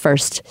 years, or the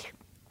first,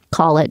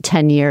 call it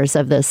 10 years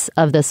of this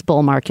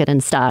bull market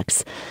in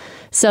stocks.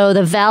 So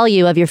the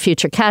value of your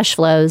future cash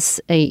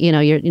flows,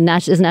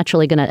 is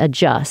naturally going to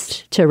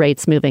adjust to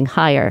rates moving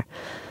higher.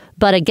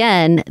 But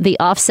again, the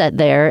offset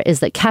there is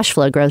that cash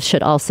flow growth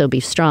should also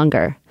be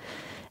stronger.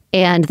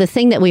 And the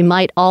thing that we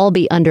might all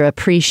be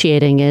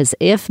underappreciating is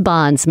if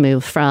bonds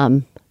move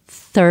from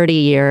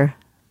 30-year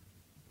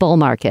bull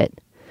market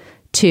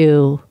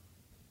to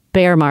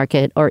bear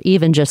market, or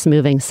even just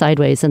moving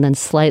sideways and then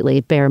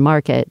slightly bear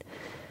market,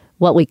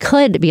 what we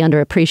could be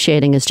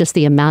underappreciating is just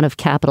the amount of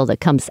capital that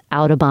comes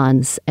out of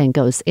bonds and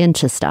goes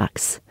into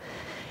stocks.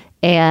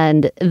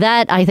 And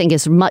that, I think,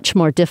 is much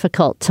more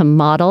difficult to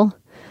model.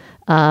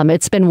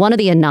 It's been one of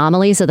the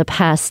anomalies of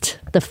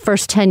the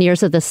first 10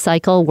 years of this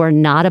cycle were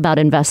not about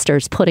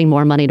investors putting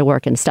more money to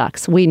work in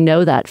stocks. We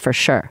know that for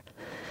sure.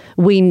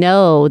 We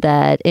know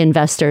that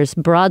investors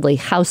broadly,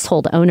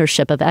 household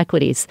ownership of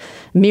equities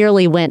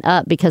merely went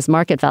up because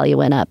market value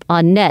went up.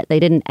 On net, they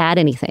didn't add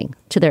anything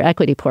to their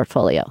equity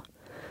portfolio,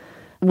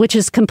 which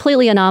is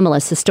completely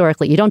anomalous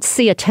historically. You don't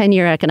see a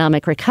 10-year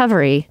economic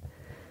recovery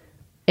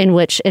in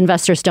which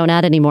investors don't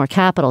add any more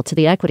capital to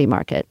the equity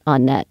market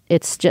on net.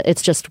 It's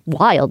just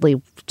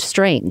wildly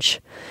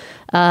strange.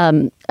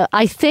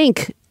 I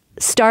think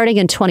starting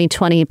in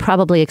 2020,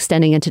 probably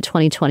extending into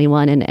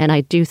 2021, and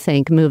I do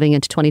think moving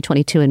into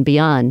 2022 and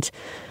beyond,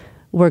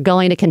 we're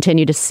going to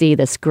continue to see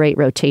this great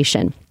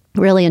rotation.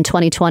 Really in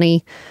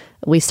 2020,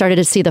 We started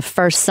to see the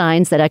first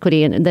signs that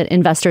that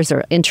investors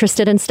are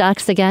interested in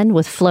stocks again,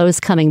 with flows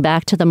coming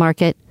back to the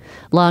market,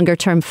 longer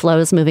term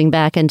flows moving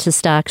back into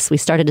stocks. We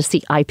started to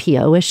see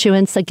IPO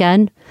issuance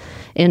again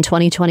in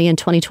 2020 and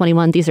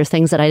 2021. These are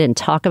things that I didn't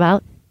talk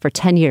about for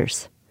 10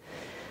 years.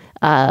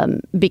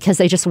 Because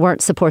they just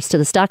weren't supports to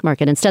the stock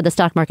market. Instead, the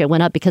stock market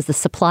went up because the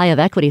supply of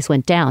equities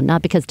went down,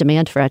 not because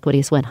demand for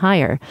equities went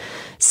higher.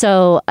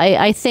 So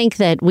I think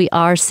that we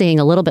are seeing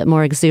a little bit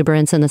more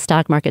exuberance in the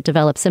stock market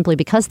develop simply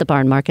because the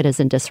bond market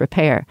is in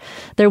disrepair.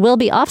 There will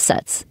be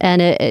offsets.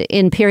 And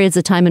in periods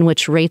of time in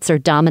which rates are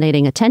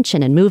dominating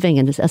attention and moving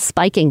in a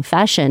spiking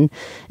fashion,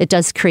 it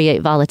does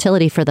create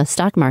volatility for the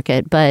stock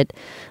market. But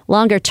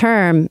longer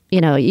term,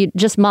 you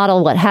just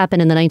model what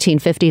happened in the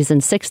 1950s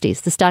and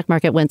 60s. The stock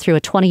market went through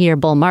a 20-year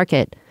bull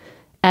market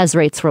as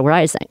rates were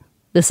rising.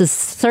 This is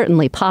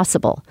certainly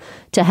possible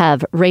to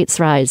have rates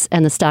rise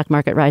and the stock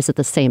market rise at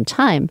the same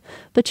time,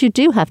 but you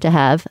do have to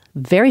have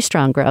very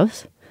strong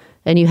growth,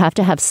 and you have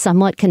to have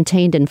somewhat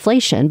contained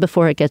inflation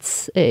before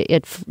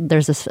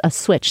there's a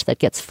switch that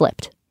gets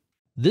flipped.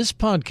 This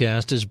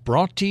podcast is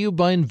brought to you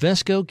by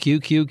Invesco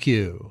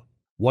QQQ.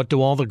 What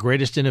do all the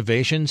greatest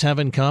innovations have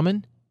in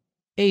common?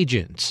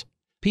 Agents,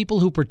 people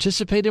who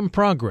participate in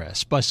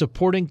progress by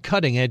supporting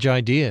cutting-edge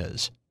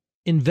ideas.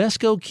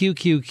 Invesco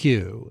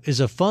QQQ is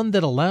a fund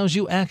that allows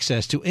you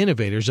access to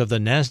innovators of the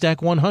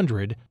NASDAQ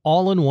 100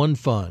 all in one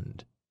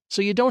fund.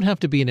 So you don't have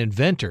to be an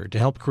inventor to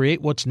help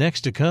create what's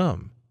next to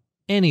come.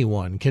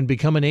 Anyone can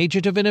become an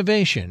agent of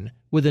innovation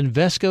with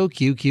Invesco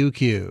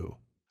QQQ.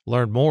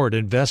 Learn more at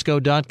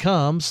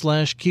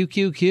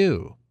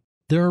Invesco.com/QQQ.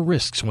 There are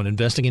risks when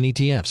investing in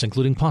ETFs,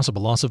 including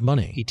possible loss of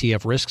money.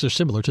 ETF risks are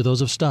similar to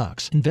those of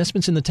stocks.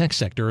 Investments in the tech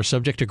sector are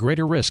subject to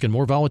greater risk and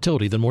more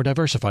volatility than more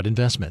diversified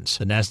investments.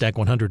 The NASDAQ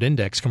 100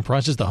 Index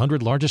comprises the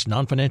 100 largest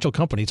non-financial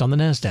companies on the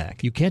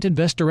NASDAQ. You can't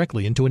invest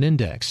directly into an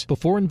index.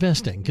 Before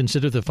investing,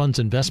 consider the fund's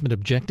investment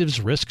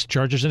objectives, risks,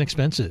 charges, and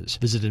expenses.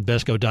 Visit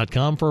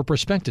Invesco.com for a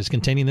prospectus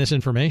containing this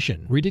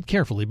information. Read it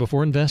carefully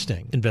before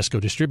investing.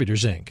 Invesco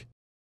Distributors, Inc.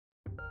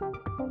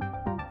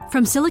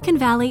 From Silicon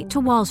Valley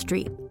to Wall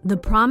Street, the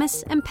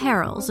promise and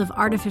perils of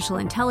artificial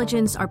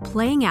intelligence are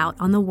playing out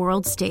on the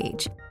world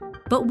stage.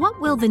 But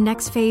what will the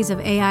next phase of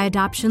AI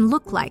adoption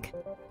look like?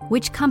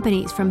 Which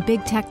companies, from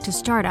big tech to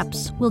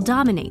startups, will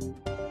dominate?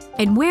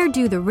 And where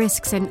do the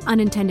risks and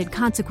unintended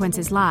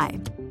consequences lie?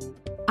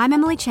 I'm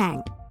Emily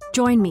Chang.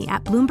 Join me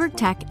at Bloomberg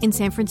Tech in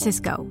San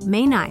Francisco,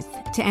 May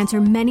 9th, to answer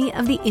many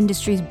of the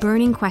industry's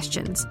burning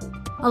questions,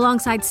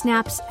 alongside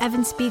Snap's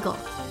Evan Spiegel,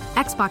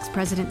 Xbox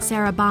President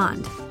Sarah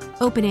Bond,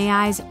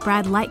 OpenAI's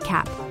Brad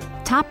Lightcap,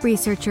 top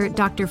researcher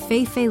Dr.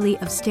 Fei-Fei Li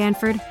of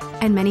Stanford,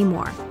 and many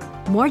more.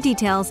 More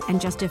details and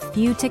just a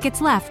few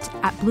tickets left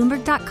at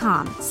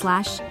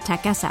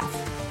Bloomberg.com/TechSF.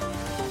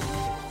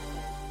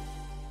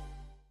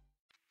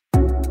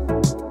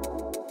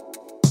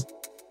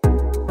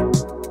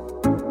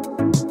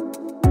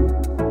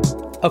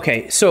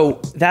 Okay, so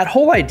that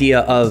whole idea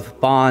of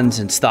bonds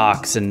and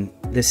stocks, and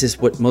this is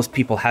what most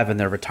people have in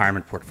their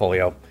retirement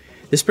portfolio.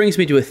 This brings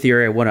me to a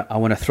theory I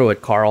want to throw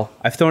at Carl.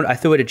 I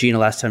threw it at Gina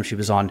last time she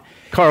was on.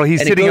 Carl,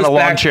 he's sitting in a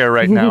lawn chair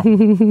right now.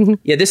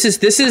 Yeah, this is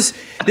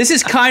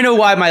kind of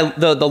why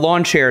the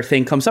lawn chair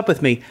thing comes up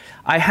with me.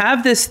 I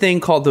have this thing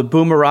called the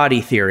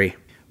boomerati theory,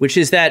 which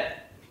is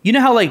that, you know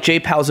how like Jay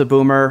Powell's a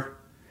boomer,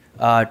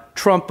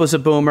 Trump was a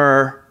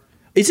boomer.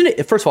 Isn't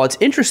it? First of all, it's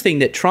interesting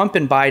that Trump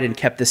and Biden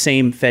kept the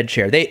same Fed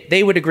chair.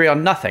 They would agree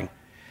on nothing.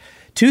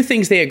 Two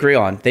things they agree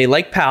on: they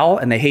like Powell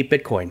and they hate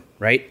Bitcoin.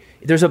 Right?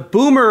 There's a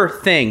boomer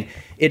thing.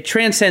 It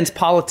transcends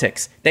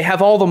politics. They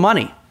have all the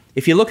money.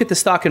 If you look at the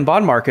stock and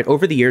bond market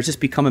over the years, it's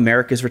become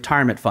America's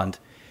retirement fund.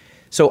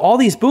 So all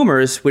these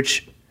boomers,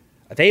 which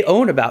they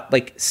own about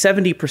like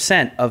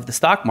 70% of the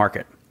stock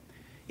market,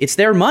 it's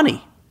their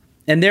money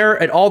and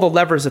they're at all the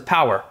levers of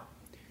power.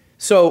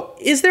 So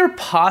is there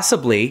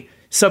possibly,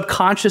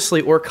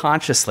 subconsciously or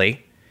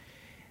consciously,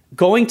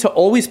 going to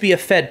always be a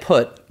Fed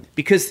put?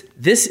 Because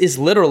this is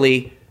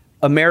literally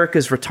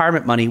America's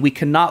retirement money. We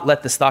cannot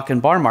let the stock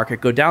and bond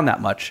market go down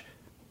that much.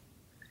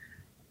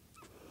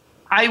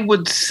 I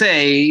would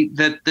say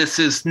that this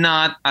is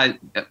not,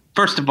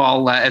 first of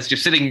all, as you're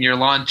sitting in your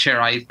lawn chair,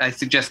 I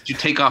suggest you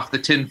take off the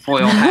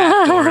tinfoil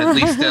hat or at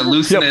least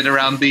loosen it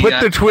around the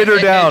Put the Twitter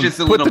down.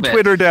 Put the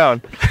Twitter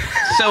down.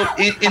 So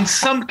in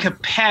some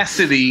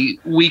capacity,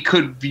 we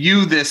could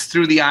view this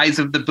through the eyes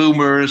of the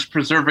boomers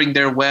preserving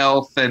their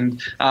wealth and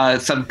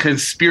some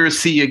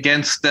conspiracy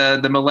against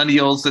the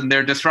millennials and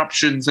their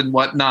disruptions and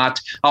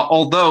whatnot.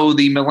 Although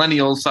the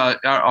millennials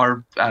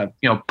are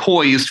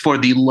poised for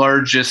the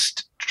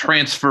largest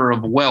transfer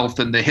of wealth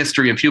in the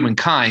history of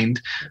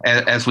humankind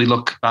as we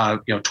look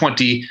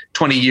 20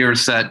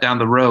 years down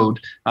the road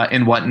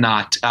and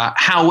whatnot.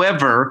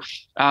 However,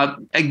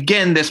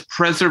 again, this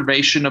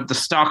preservation of the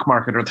stock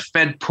market or the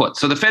Fed put.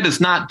 So the Fed is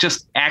not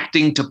just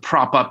acting to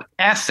prop up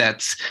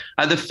assets.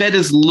 The Fed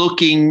is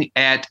looking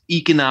at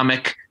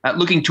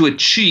looking to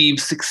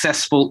achieve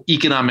successful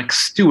economic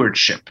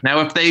stewardship. Now,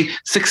 if they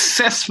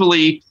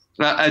successfully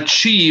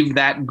achieve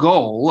that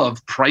goal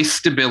of price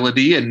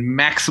stability and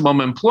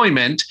maximum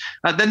employment,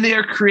 then they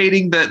are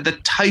creating the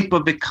type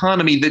of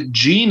economy that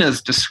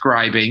Gina's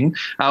describing,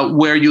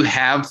 where you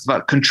have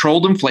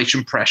controlled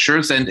inflation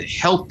pressures and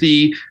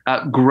healthy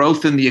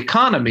growth in the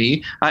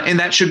economy, and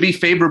that should be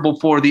favorable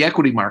for the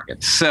equity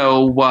markets.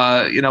 So,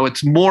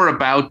 it's more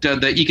about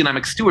the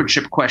economic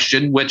stewardship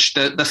question, which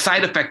the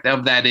side effect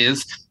of that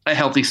is a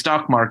healthy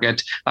stock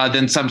market,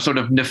 than some sort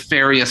of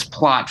nefarious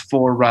plot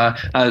for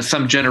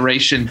some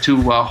generation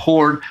to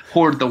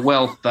hoard the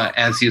wealth,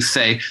 as you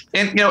say.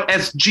 And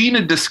as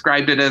Gina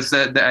described it, as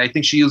I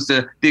think she used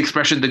the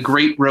expression, the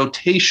great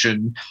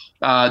rotation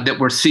that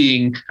we're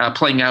seeing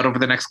playing out over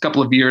the next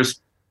couple of years.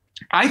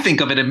 I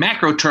think of it in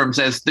macro terms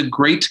as the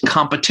great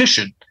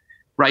competition,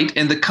 right?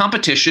 And the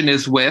competition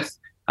is with,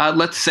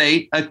 let's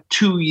say, a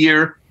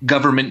 2-year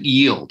government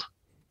yield.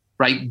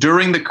 Right,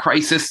 during the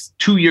crisis,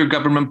 2-year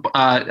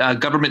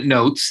government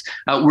notes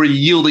were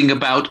yielding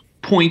about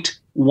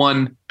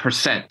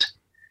 0.1%.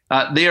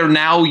 They are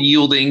now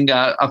yielding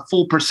a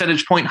full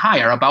percentage point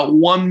higher, about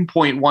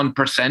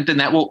 1.1%, and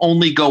that will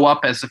only go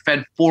up as the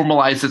Fed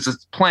formalizes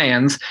its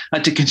plans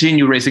to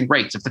continue raising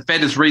rates. If the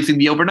Fed is raising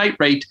the overnight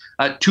rate,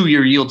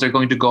 2-year yields are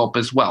going to go up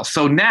as well.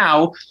 So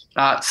now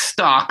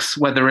stocks,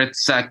 whether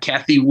it's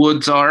Cathie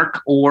Wood's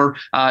ARK or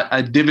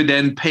a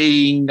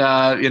dividend-paying,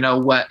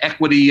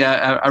 equity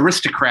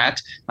aristocrat,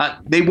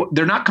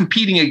 they're not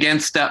competing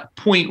against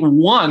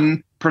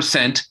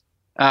 0.1%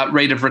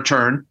 rate of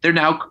return. They're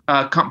now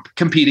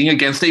competing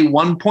against a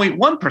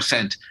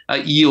 1.1%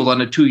 yield on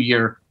a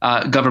 2-year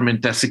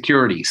government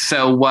security.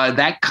 So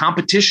that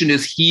competition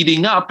is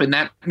heating up, and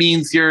that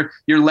means you're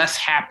less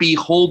happy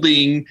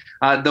holding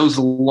those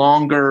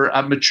longer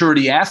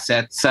maturity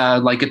assets,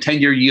 like a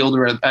 10-year yield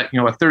or a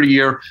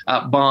 30-year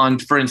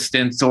bond, for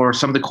instance, or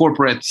some of the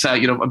corporates,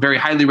 very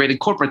highly rated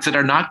corporates that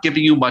are not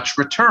giving you much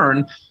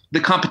return. The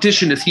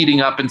competition is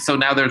heating up, and so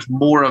now there's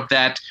more of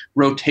that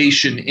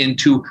rotation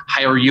into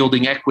higher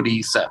yielding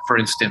equities, for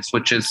instance,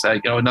 which is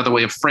another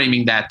way of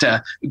framing that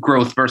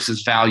growth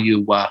versus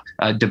value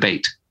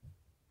debate.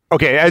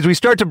 Okay, as we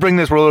start to bring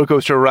this roller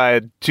coaster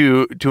ride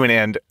to an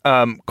end,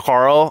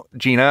 Carl,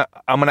 Gina,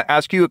 I'm going to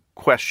ask you a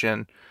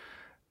question,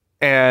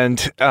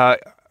 and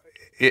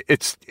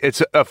it's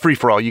a free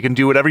for all. You can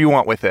do whatever you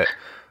want with it.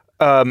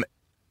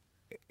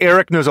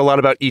 Eric knows a lot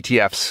about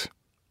ETFs.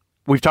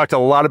 We've talked a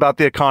lot about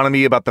the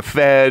economy, about the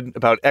Fed,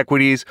 about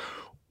equities.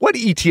 What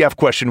ETF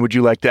question would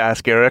you like to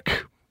ask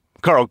Eric?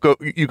 Carl,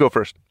 you go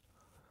first.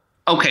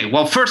 Okay,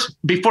 well, first,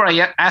 before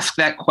I ask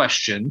that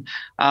question,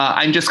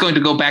 I'm just going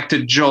to go back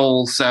to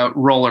Joel's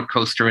roller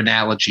coaster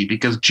analogy,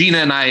 because Gina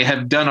and I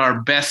have done our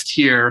best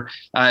here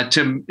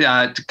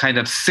to kind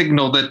of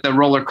signal that the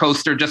roller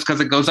coaster, just because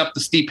it goes up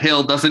the steep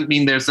hill, doesn't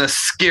mean there's a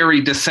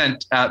scary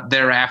descent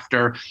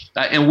thereafter.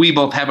 And we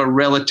both have a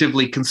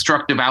relatively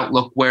constructive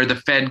outlook where the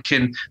Fed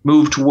can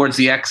move towards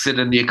the exit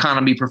and the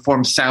economy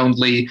performs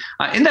soundly.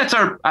 And that's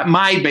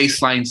my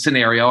baseline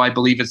scenario. I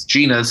believe it's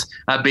Gina's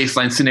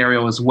baseline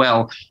scenario as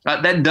well.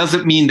 That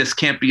doesn't mean this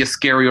can't be a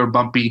scary or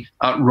bumpy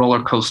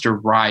roller coaster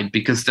ride,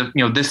 because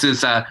this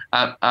is a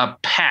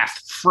path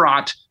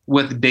fraught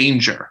with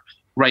danger,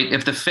 right?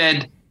 If the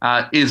Fed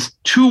is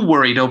too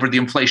worried over the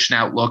inflation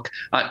outlook,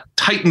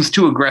 tightens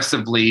too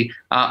aggressively,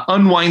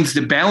 unwinds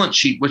the balance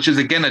sheet, which is,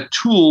 again, a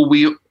tool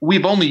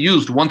we've only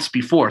used once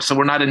before. So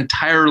we're not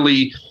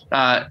entirely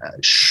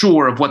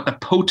sure of what the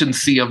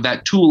potency of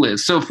that tool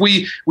is. So if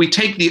we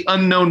take the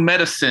unknown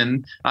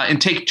medicine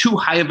and take too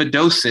high of a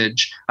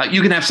dosage,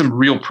 you can have some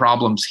real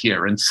problems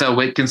here. And so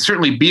it can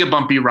certainly be a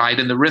bumpy ride.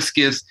 And the risk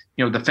is,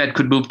 the Fed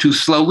could move too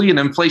slowly and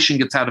inflation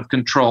gets out of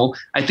control.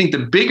 I think the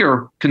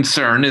bigger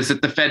concern is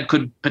that the Fed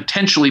could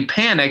potentially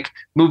panic,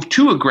 move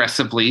too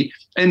aggressively,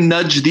 and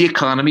nudge the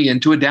economy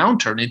into a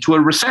downturn, into a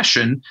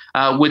recession,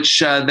 which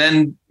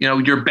then,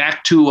 you're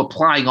back to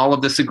applying all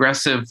of this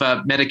aggressive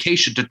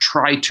medication to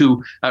try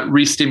to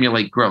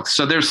re-stimulate growth.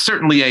 So there's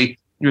certainly a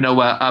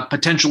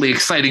potentially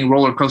exciting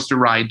roller coaster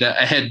ride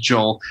ahead,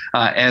 Joel,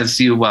 as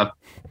you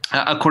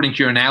according to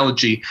your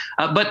analogy.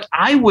 But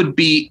I would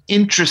be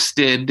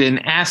interested in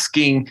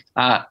asking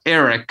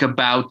Eric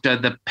about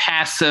the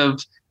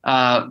passive.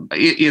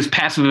 Is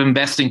passive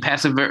investing,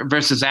 passive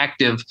versus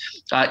active,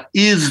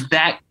 is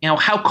that,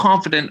 how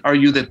confident are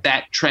you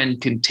that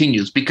trend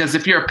continues? Because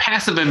if you're a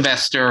passive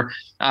investor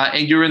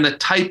and you're in the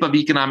type of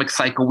economic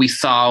cycle we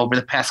saw over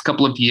the past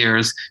couple of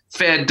years,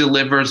 Fed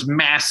delivers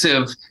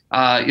massive,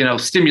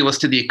 stimulus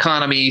to the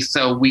economy.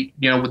 So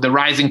with the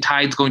rising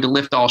tide's going to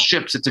lift all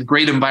ships. It's a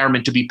great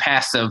environment to be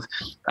passive.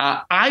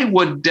 I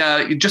would,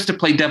 just to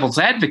play devil's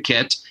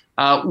advocate,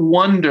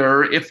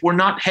 wonder if we're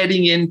not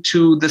heading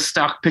into the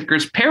stock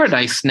picker's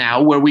paradise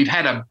now, where we've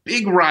had a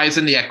big rise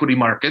in the equity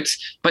markets,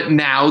 but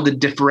now the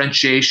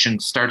differentiation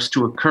starts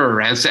to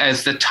occur as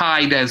the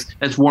tide,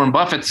 as Warren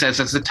Buffett says,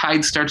 as the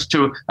tide starts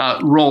to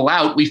roll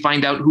out, we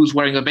find out who's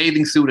wearing a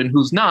bathing suit and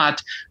who's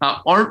not.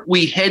 Aren't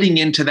we heading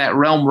into that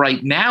realm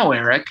right now,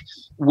 Eric,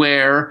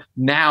 where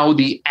now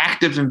the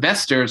active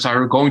investors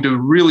are going to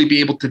really be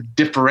able to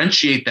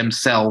differentiate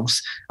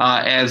themselves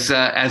as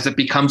it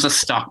becomes a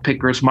stock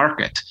picker's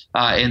market,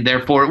 and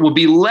therefore it will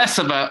be less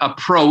of a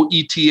pro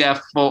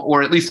ETF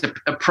or at least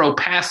a pro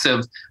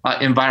passive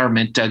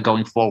environment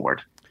going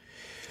forward.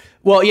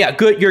 Well, yeah,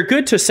 good. You're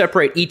good to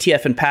separate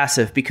ETF and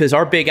passive, because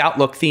our big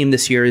outlook theme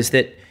this year is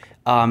that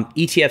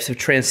ETFs have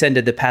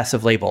transcended the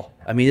passive label.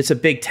 I mean, it's a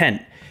big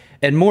tent.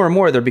 And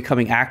more they're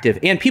becoming active,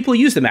 and people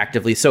use them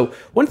actively. So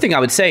one thing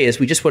I would say is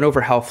we just went over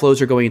how flows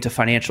are going into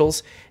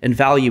financials and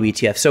value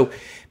ETFs. So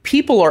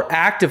people are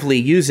actively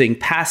using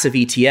passive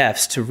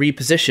ETFs to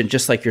reposition,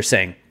 just like you're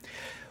saying.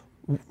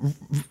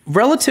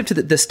 Relative to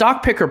the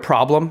stock picker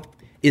problem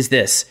is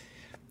this.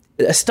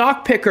 A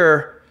stock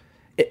picker,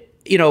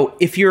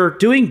 if you're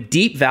doing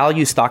deep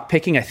value stock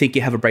picking, I think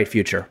you have a bright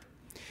future.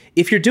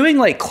 If you're doing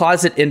like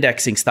closet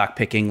indexing stock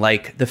picking,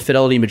 like the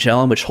Fidelity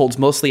Magellan, which holds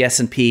mostly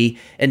S&P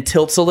and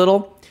tilts a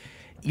little,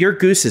 your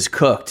goose is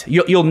cooked.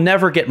 You'll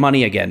never get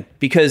money again,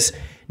 because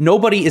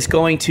nobody is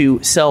going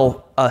to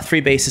sell a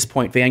 3 basis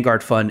point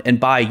Vanguard fund and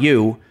buy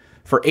you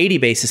for 80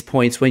 basis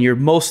points when you're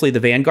mostly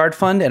the Vanguard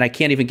fund, and I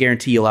can't even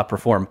guarantee you'll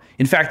outperform.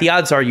 In fact, the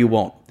odds are you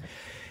won't.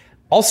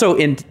 Also,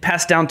 in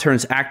past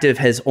downturns, active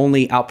has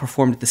only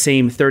outperformed at the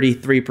same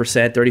 33%,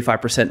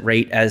 35%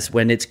 rate as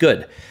when it's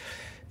good.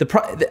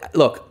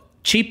 Look,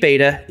 cheap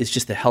beta is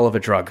just a hell of a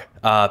drug.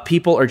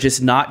 People are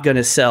just not going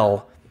to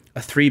sell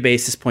a 3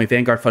 basis point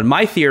Vanguard fund.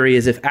 My theory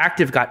is if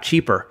active got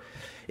cheaper,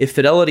 if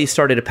Fidelity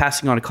started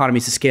passing on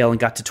economies of scale and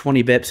got to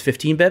 20 bips,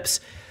 15 bips,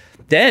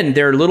 then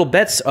their little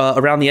bets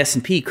around the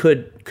S&P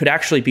could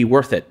actually be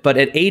worth it. But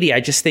at 80, I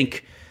just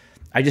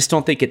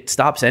don't think it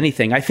stops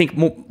anything. I think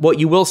what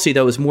you will see,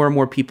 though, is more and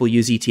more people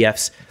use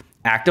ETFs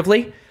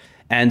actively.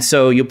 And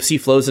so you'll see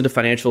flows into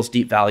financials,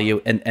 deep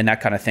value, and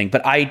that kind of thing.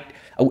 But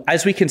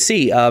as we can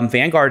see,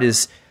 Vanguard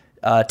is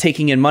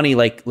taking in money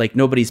like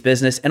nobody's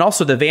business. And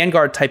also the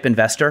Vanguard type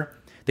investor,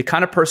 the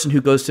kind of person who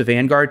goes to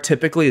Vanguard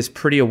typically is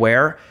pretty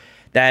aware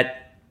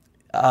that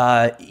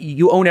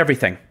you own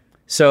everything.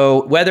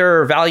 So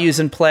whether value's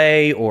in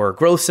play or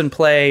growth's in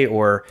play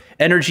or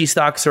energy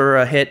stocks are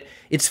a hit,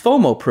 it's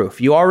FOMO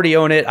proof. You already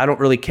own it. I don't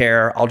really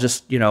care. I'll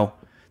just,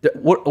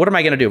 what am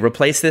I going to do?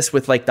 Replace this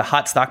with like the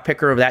hot stock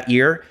picker of that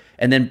year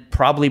and then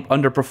probably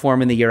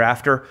underperform in the year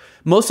after?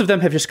 Most of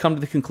them have just come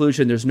to the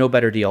conclusion there's no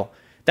better deal.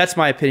 That's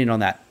my opinion on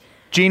that.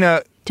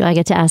 Gina. Do I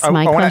get to ask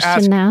my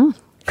question now?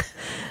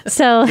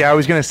 So yeah, I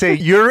was going to say,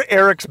 you're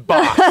Eric's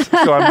boss,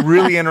 so I'm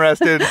really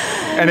interested.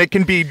 And it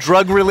can be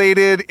drug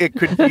related. It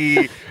could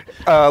be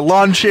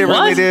lawn chair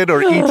related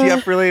or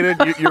ETF related.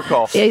 Your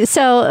call.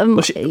 So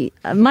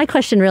my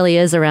question really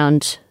is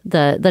around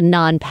the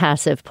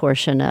non-passive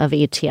portion of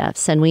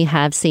ETFs. And we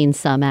have seen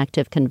some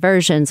active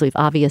conversions. We've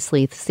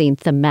obviously seen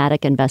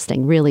thematic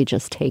investing really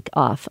just take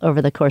off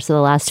over the course of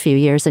the last few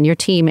years. And your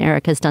team,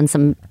 Eric, has done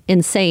some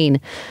insane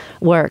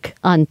work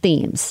on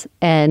themes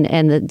and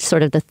the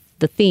sort of the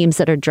themes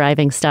that are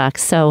driving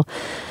stocks. So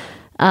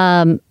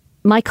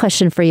my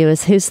question for you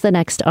is, who's the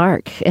next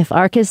ARK? If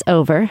ARK is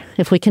over,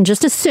 if we can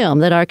just assume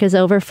that ARK is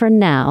over for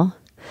now,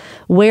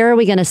 where are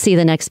we going to see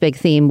the next big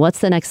theme? What's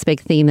the next big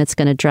theme that's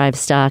going to drive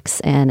stocks,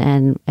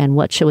 and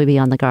what should we be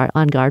on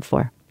guard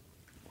for?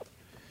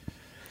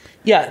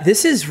 Yeah,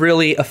 this is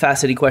really a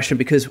fascinating question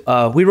because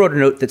we wrote a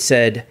note that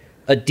said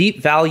a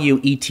deep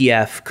value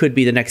ETF could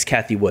be the next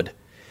Cathie Wood,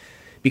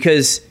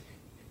 because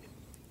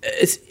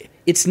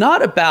it's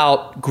not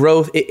about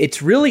growth.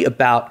 It's really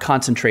about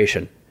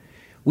concentration.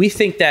 We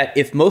think that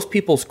if most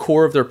people's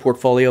core of their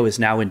portfolio is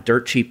now in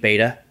dirt cheap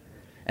beta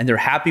and they're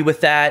happy with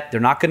that, they're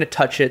not going to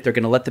touch it, they're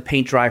going to let the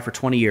paint dry for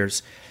 20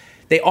 years,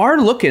 they are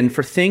looking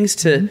for things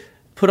to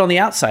put on the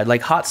outside,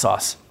 like hot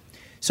sauce.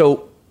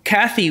 So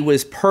Cathie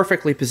was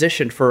perfectly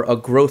positioned for a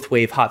growth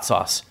wave hot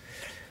sauce.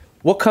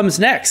 What comes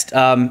next?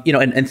 And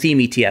theme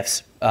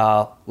ETFs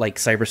like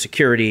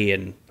cybersecurity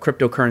and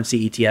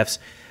cryptocurrency ETFs.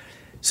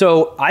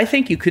 So I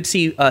think you could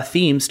see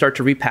themes start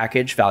to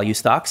repackage value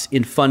stocks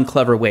in fun,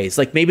 clever ways.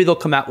 Like maybe they'll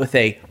come out with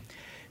a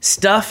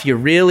stuff you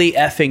really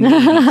effing need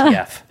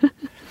ETF,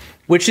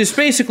 which is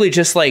basically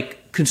just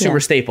like consumer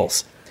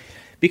staples.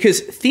 Because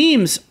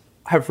themes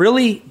have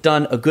really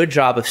done a good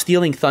job of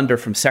stealing thunder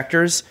from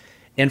sectors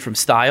and from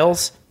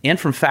styles and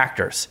from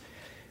factors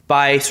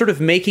by sort of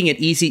making it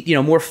easy,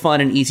 more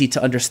fun and easy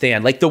to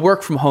understand, like the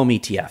work from home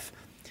ETF.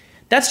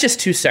 That's just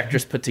two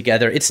sectors put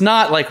together. It's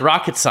not like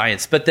rocket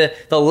science, but the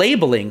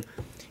labeling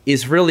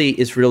is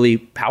really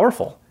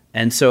powerful.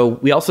 And so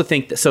we also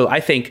think that, so I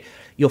think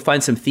you'll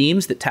find some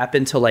themes that tap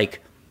into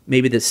like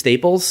maybe the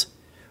staples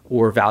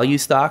or value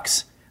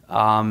stocks,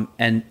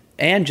 and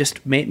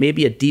just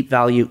maybe a deep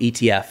value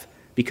ETF,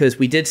 because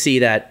we did see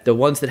that the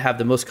ones that have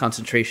the most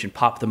concentration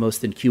pop the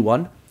most in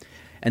Q1.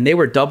 and they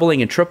were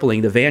doubling and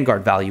tripling the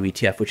Vanguard Value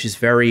ETF, which is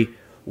very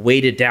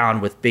weighted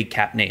down with big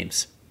cap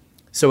names.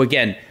 So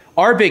again,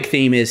 our big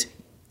theme is,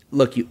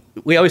 look,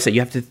 we always say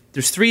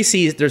there's 3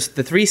 C's. There's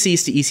the 3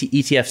 C's to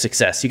ETF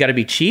success. You got to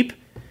be cheap,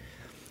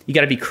 you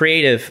got to be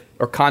creative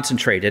or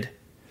concentrated,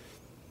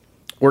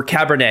 or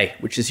Cabernet,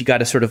 which is you got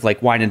to sort of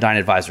like wine and dine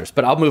advisors.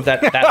 But I'll move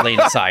that lane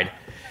aside.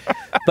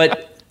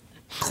 But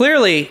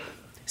clearly,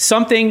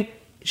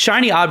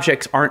 shiny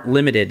objects aren't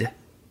limited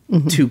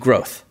to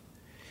growth.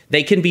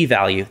 They can be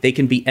value. They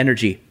can be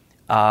energy.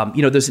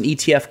 There's an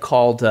ETF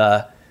called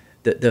the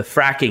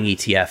fracking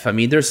ETF. I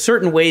mean, there's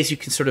certain ways you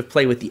can sort of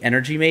play with the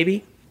energy,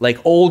 maybe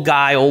like old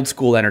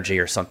school energy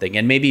or something,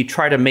 and maybe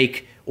try to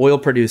make oil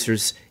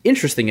producers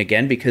interesting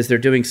again because they're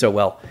doing so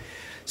well.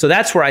 So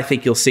that's where I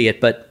think you'll see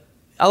it. But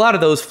a lot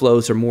of those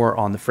flows are more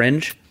on the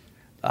fringe,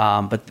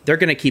 but they're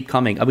going to keep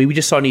coming. I mean, we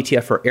just saw an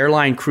ETF for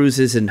airline,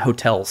 cruises, and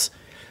hotels,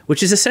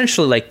 which is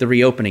essentially like the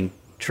reopening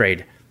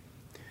trade.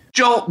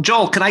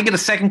 Joel, can I get a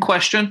second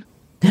question?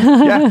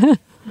 Yeah.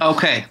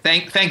 Okay,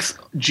 thanks,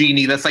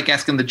 Genie. That's like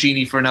asking the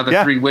genie for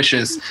another 3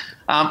 wishes.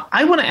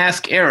 I want to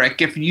ask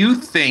Eric if you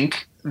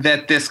think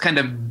that this kind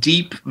of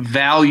deep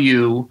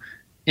value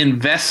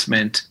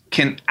investment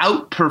can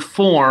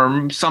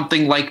outperform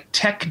something like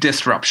tech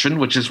disruption,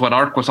 which is what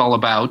ARK was all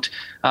about,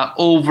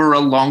 over a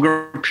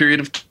longer period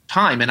of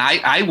time. And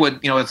I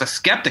would, as a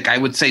skeptic, I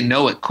would say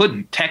no, it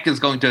couldn't. Tech is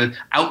going to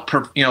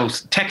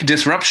tech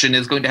disruption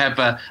is going to have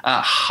a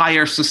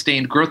higher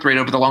sustained growth rate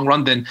over the long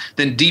run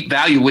than deep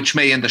value, which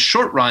may in the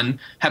short run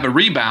have a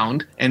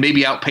rebound and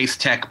maybe outpace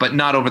tech, but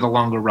not over the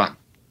longer run.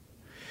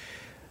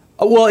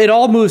 Well, it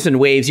all moves in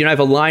waves. I have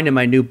a line in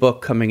my new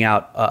book coming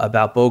out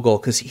about Bogle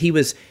because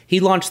he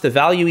launched the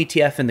value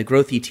ETF and the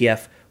growth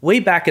ETF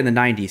way back in the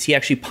 90s. He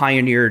actually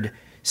pioneered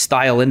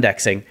style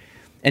indexing.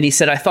 And he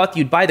said, I thought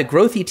you'd buy the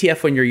growth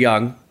ETF when you're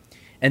young,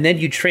 and then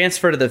you'd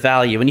transfer to the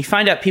value. And you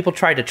find out people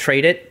tried to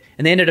trade it,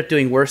 and they ended up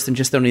doing worse than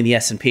just owning the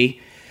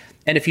S&P.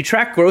 And if you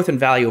track growth and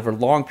value over a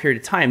long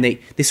period of time, they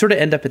sort of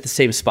end up at the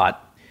same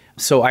spot.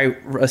 So I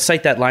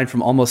cite that line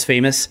from Almost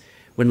Famous,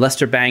 when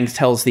Lester Bangs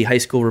tells the high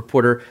school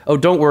reporter, oh,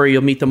 don't worry,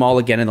 you'll meet them all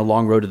again in the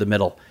long road to the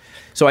middle.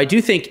 So I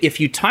do think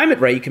if you time it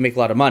right, you can make a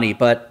lot of money.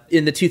 But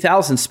in the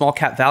 2000s, small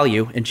cap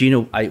value, and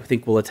Gina, I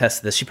think, will attest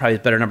to this. She probably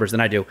has better numbers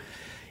than I do.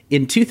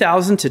 In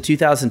 2000 to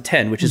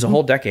 2010, which is a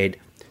whole decade,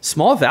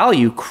 small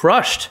value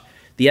crushed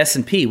the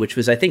S&P, which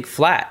was, I think,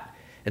 flat.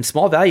 And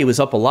small value was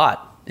up a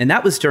lot. And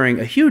that was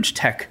during a huge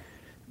tech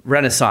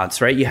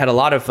renaissance, right? You had a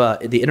lot of,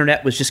 the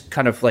internet was just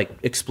kind of like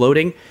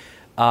exploding.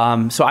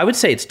 So I would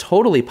say it's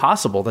totally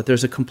possible that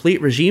there's a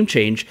complete regime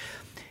change.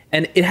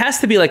 And it has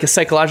to be like a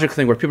psychological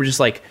thing where people are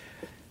just like,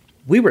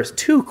 we were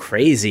too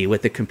crazy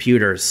with the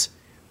computers.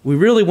 We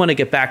really want to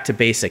get back to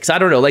basics. I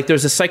don't know, like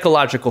there's a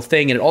psychological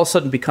thing and it all of a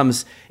sudden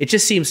it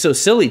just seems so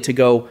silly to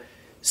go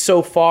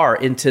so far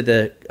into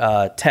the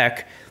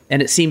tech.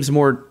 And it seems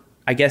more,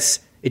 I guess,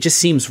 it just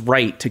seems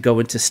right to go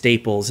into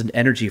staples and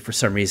energy for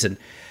some reason.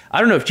 I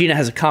don't know if Gina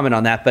has a comment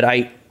on that, but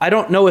I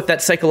don't know if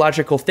that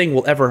psychological thing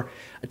will ever,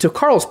 to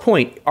Carl's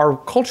point, our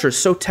culture is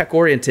so tech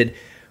oriented.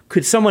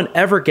 Could someone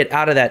ever get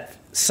out of that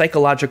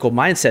psychological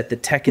mindset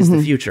that tech is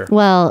the future?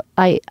 Well,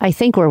 I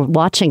think we're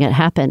watching it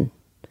happen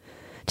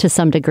to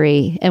some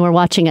degree, and we're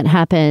watching it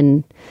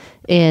happen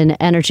in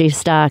energy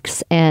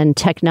stocks and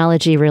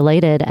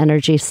technology-related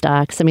energy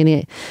stocks. I mean,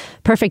 the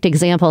perfect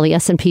example, the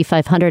S&P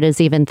 500 is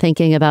even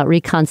thinking about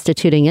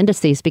reconstituting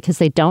indices because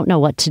they don't know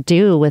what to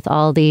do with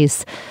all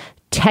these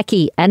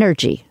techie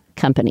energy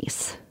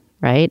companies,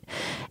 right?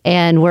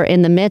 And we're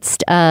in the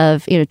midst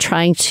of,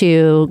 trying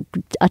to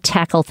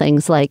tackle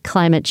things like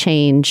climate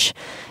change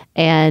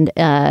and,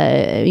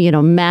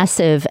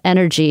 massive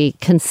energy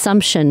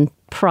consumption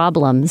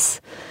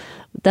problems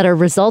that are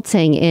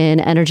resulting in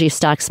energy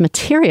stocks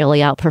materially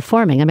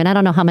outperforming. I mean, I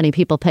don't know how many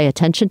people pay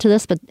attention to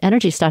this, but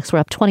energy stocks were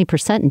up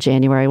 20% in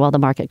January while the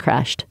market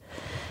crashed.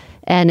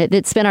 And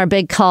it's been our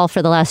big call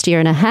for the last year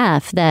and a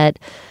half that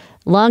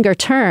longer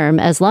term,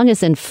 as long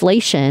as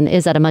inflation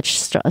is at a much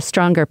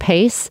stronger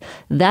pace,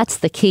 that's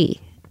the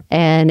key.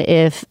 And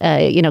if,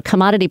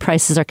 commodity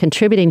prices are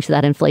contributing to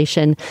that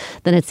inflation,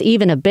 then it's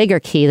even a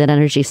bigger key that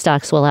energy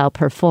stocks will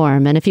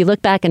outperform. And if you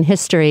look back in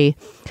history,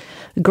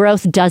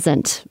 growth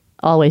doesn't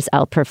always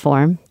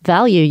outperform.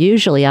 Value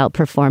usually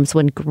outperforms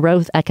when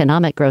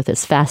economic growth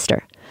is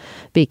faster,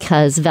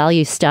 because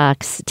value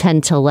stocks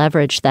tend to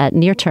leverage that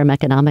near-term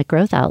economic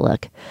growth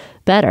outlook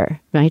better,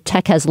 right?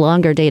 Tech has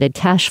longer dated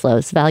cash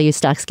flows. Value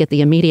stocks get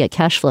the immediate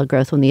cash flow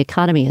growth when the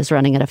economy is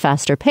running at a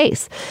faster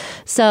pace.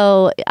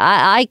 So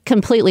I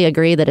completely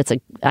agree that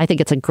I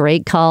think it's a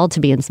great call to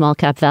be in small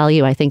cap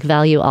value. I think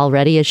value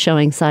already is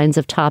showing signs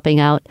of topping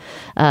out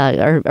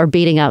or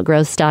beating out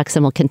growth stocks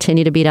and will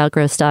continue to beat out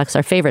growth stocks.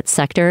 Our favorite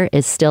sector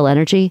is still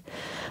energy,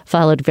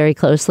 followed very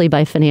closely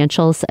by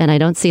financials, and I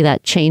don't see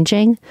that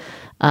changing.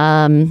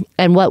 And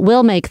what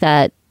will make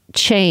that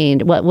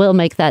change, what will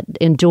make that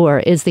endure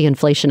is the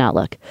inflation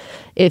outlook.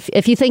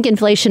 If you think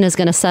inflation is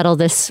going to settle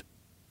this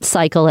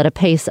cycle at a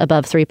pace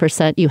above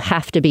 3%, you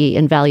have to be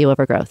in value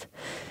over growth.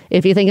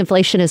 If you think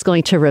inflation is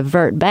going to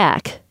revert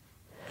back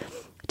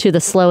to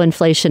the slow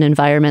inflation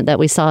environment that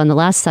we saw in the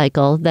last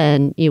cycle,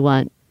 then you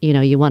want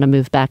to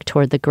move back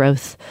toward the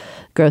growth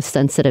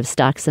sensitive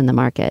stocks in the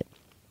market.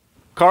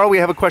 Carl, we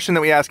have a question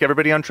that we ask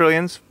everybody on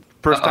Trillions.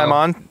 First time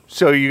on,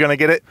 so you're going to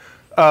get it.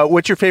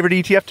 What's your favorite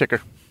ETF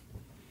ticker?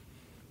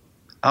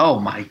 Oh,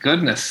 my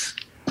goodness.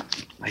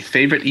 My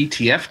favorite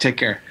ETF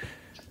ticker.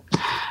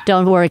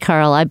 Don't worry,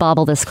 Carl. I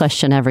bobble this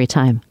question every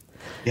time.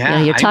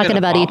 Yeah, you're talking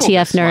about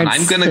ETF nerds.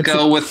 I'm going to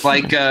go with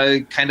like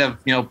a kind of,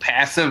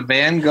 passive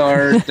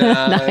Vanguard,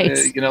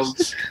 nice.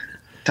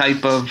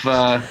 Type of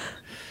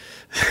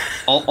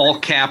all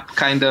cap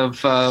kind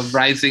of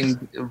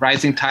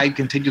rising tide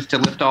continues to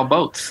lift all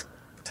boats.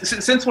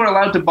 Since we're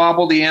allowed to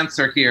bobble the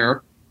answer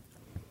here,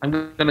 I'm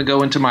going to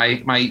go into my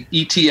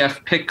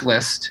ETF pick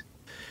list.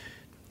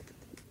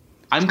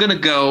 I'm going to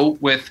go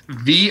with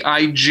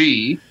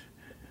VIG,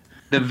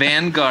 the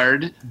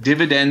Vanguard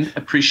Dividend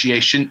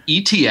Appreciation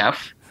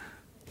ETF,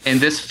 and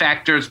this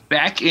factors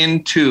back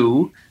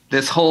into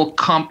this whole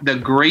the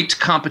great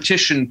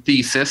competition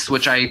thesis,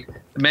 which I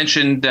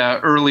mentioned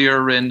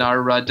earlier in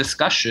our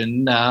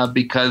discussion,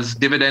 because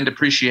dividend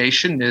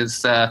appreciation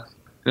is, I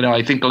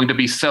think, going to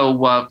be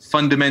so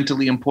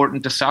fundamentally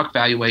important to stock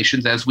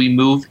valuations as we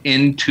move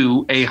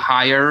into a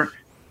higher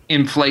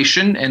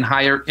inflation and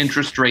higher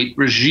interest rate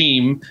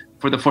regime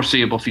for the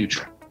foreseeable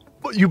future.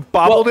 You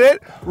bobbled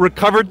it,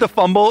 recovered the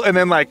fumble, and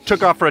then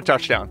took off for a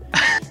touchdown.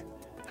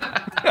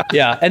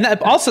 Yeah, and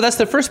that's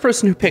the first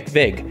person who picked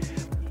VIG.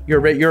 Your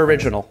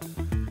original.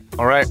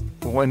 All right,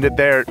 we'll end it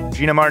there.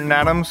 Gina Martin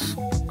Adams,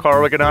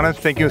 Carl Riccadonna,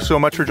 thank you so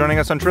much for joining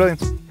us on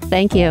Trillions.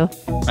 Thank you.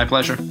 My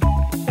pleasure.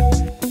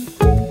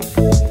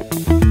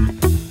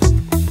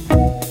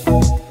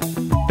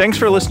 Thanks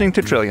for listening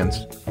to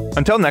Trillions.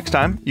 Until next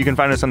time, you can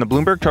find us on the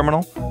Bloomberg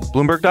Terminal,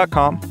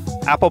 Bloomberg.com,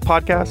 Apple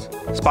Podcasts,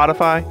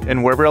 Spotify,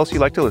 and wherever else you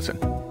like to listen.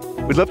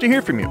 We'd love to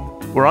hear from you.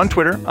 We're on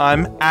Twitter.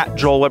 I'm at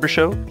Joel Weber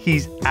Show.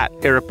 He's at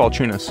Eric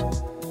Balchunas.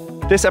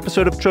 This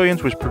episode of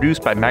Trillions was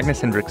produced by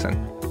Magnus Hendrickson.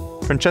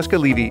 Francesca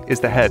Levy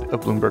is the head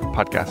of Bloomberg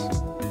Podcasts.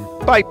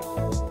 Bye.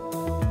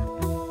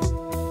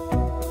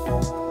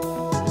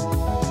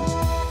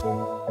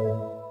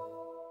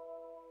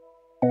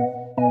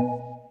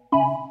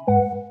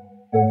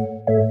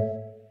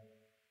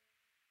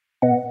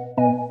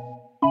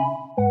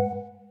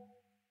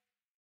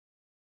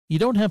 You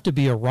don't have to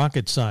be a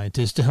rocket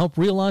scientist to help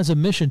realize a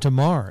mission to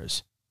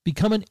Mars.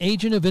 Become an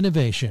agent of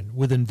innovation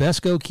with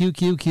Invesco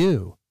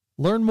QQQ.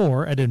 Learn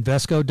more at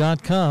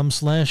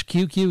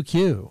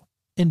Invesco.com/QQQ.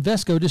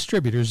 Invesco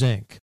Distributors,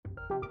 Inc.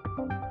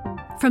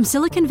 From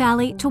Silicon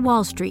Valley to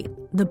Wall Street,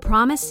 the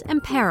promise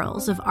and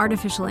perils of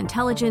artificial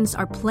intelligence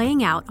are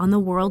playing out on the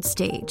world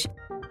stage.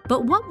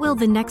 But what will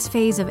the next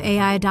phase of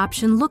AI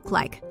adoption look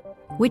like?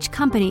 Which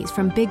companies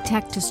from big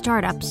tech to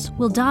startups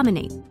will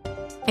dominate?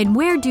 And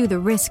where do the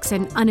risks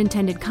and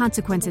unintended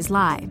consequences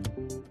lie?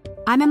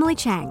 I'm Emily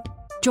Chang.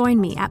 Join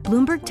me at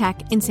Bloomberg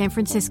Tech in San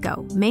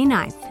Francisco, May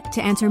 9th,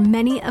 to answer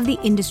many of the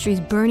industry's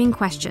burning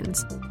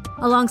questions,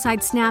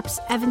 alongside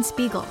Snap's Evan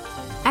Spiegel,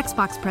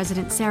 Xbox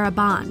President Sarah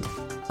Bond,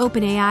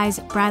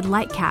 OpenAI's Brad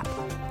Lightcap,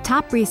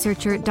 top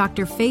researcher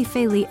Dr.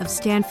 Fei-Fei Li of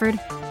Stanford,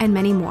 and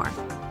many more.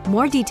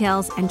 More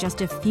details and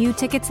just a few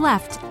tickets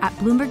left at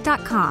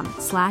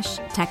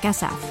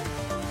Bloomberg.com/TechSF.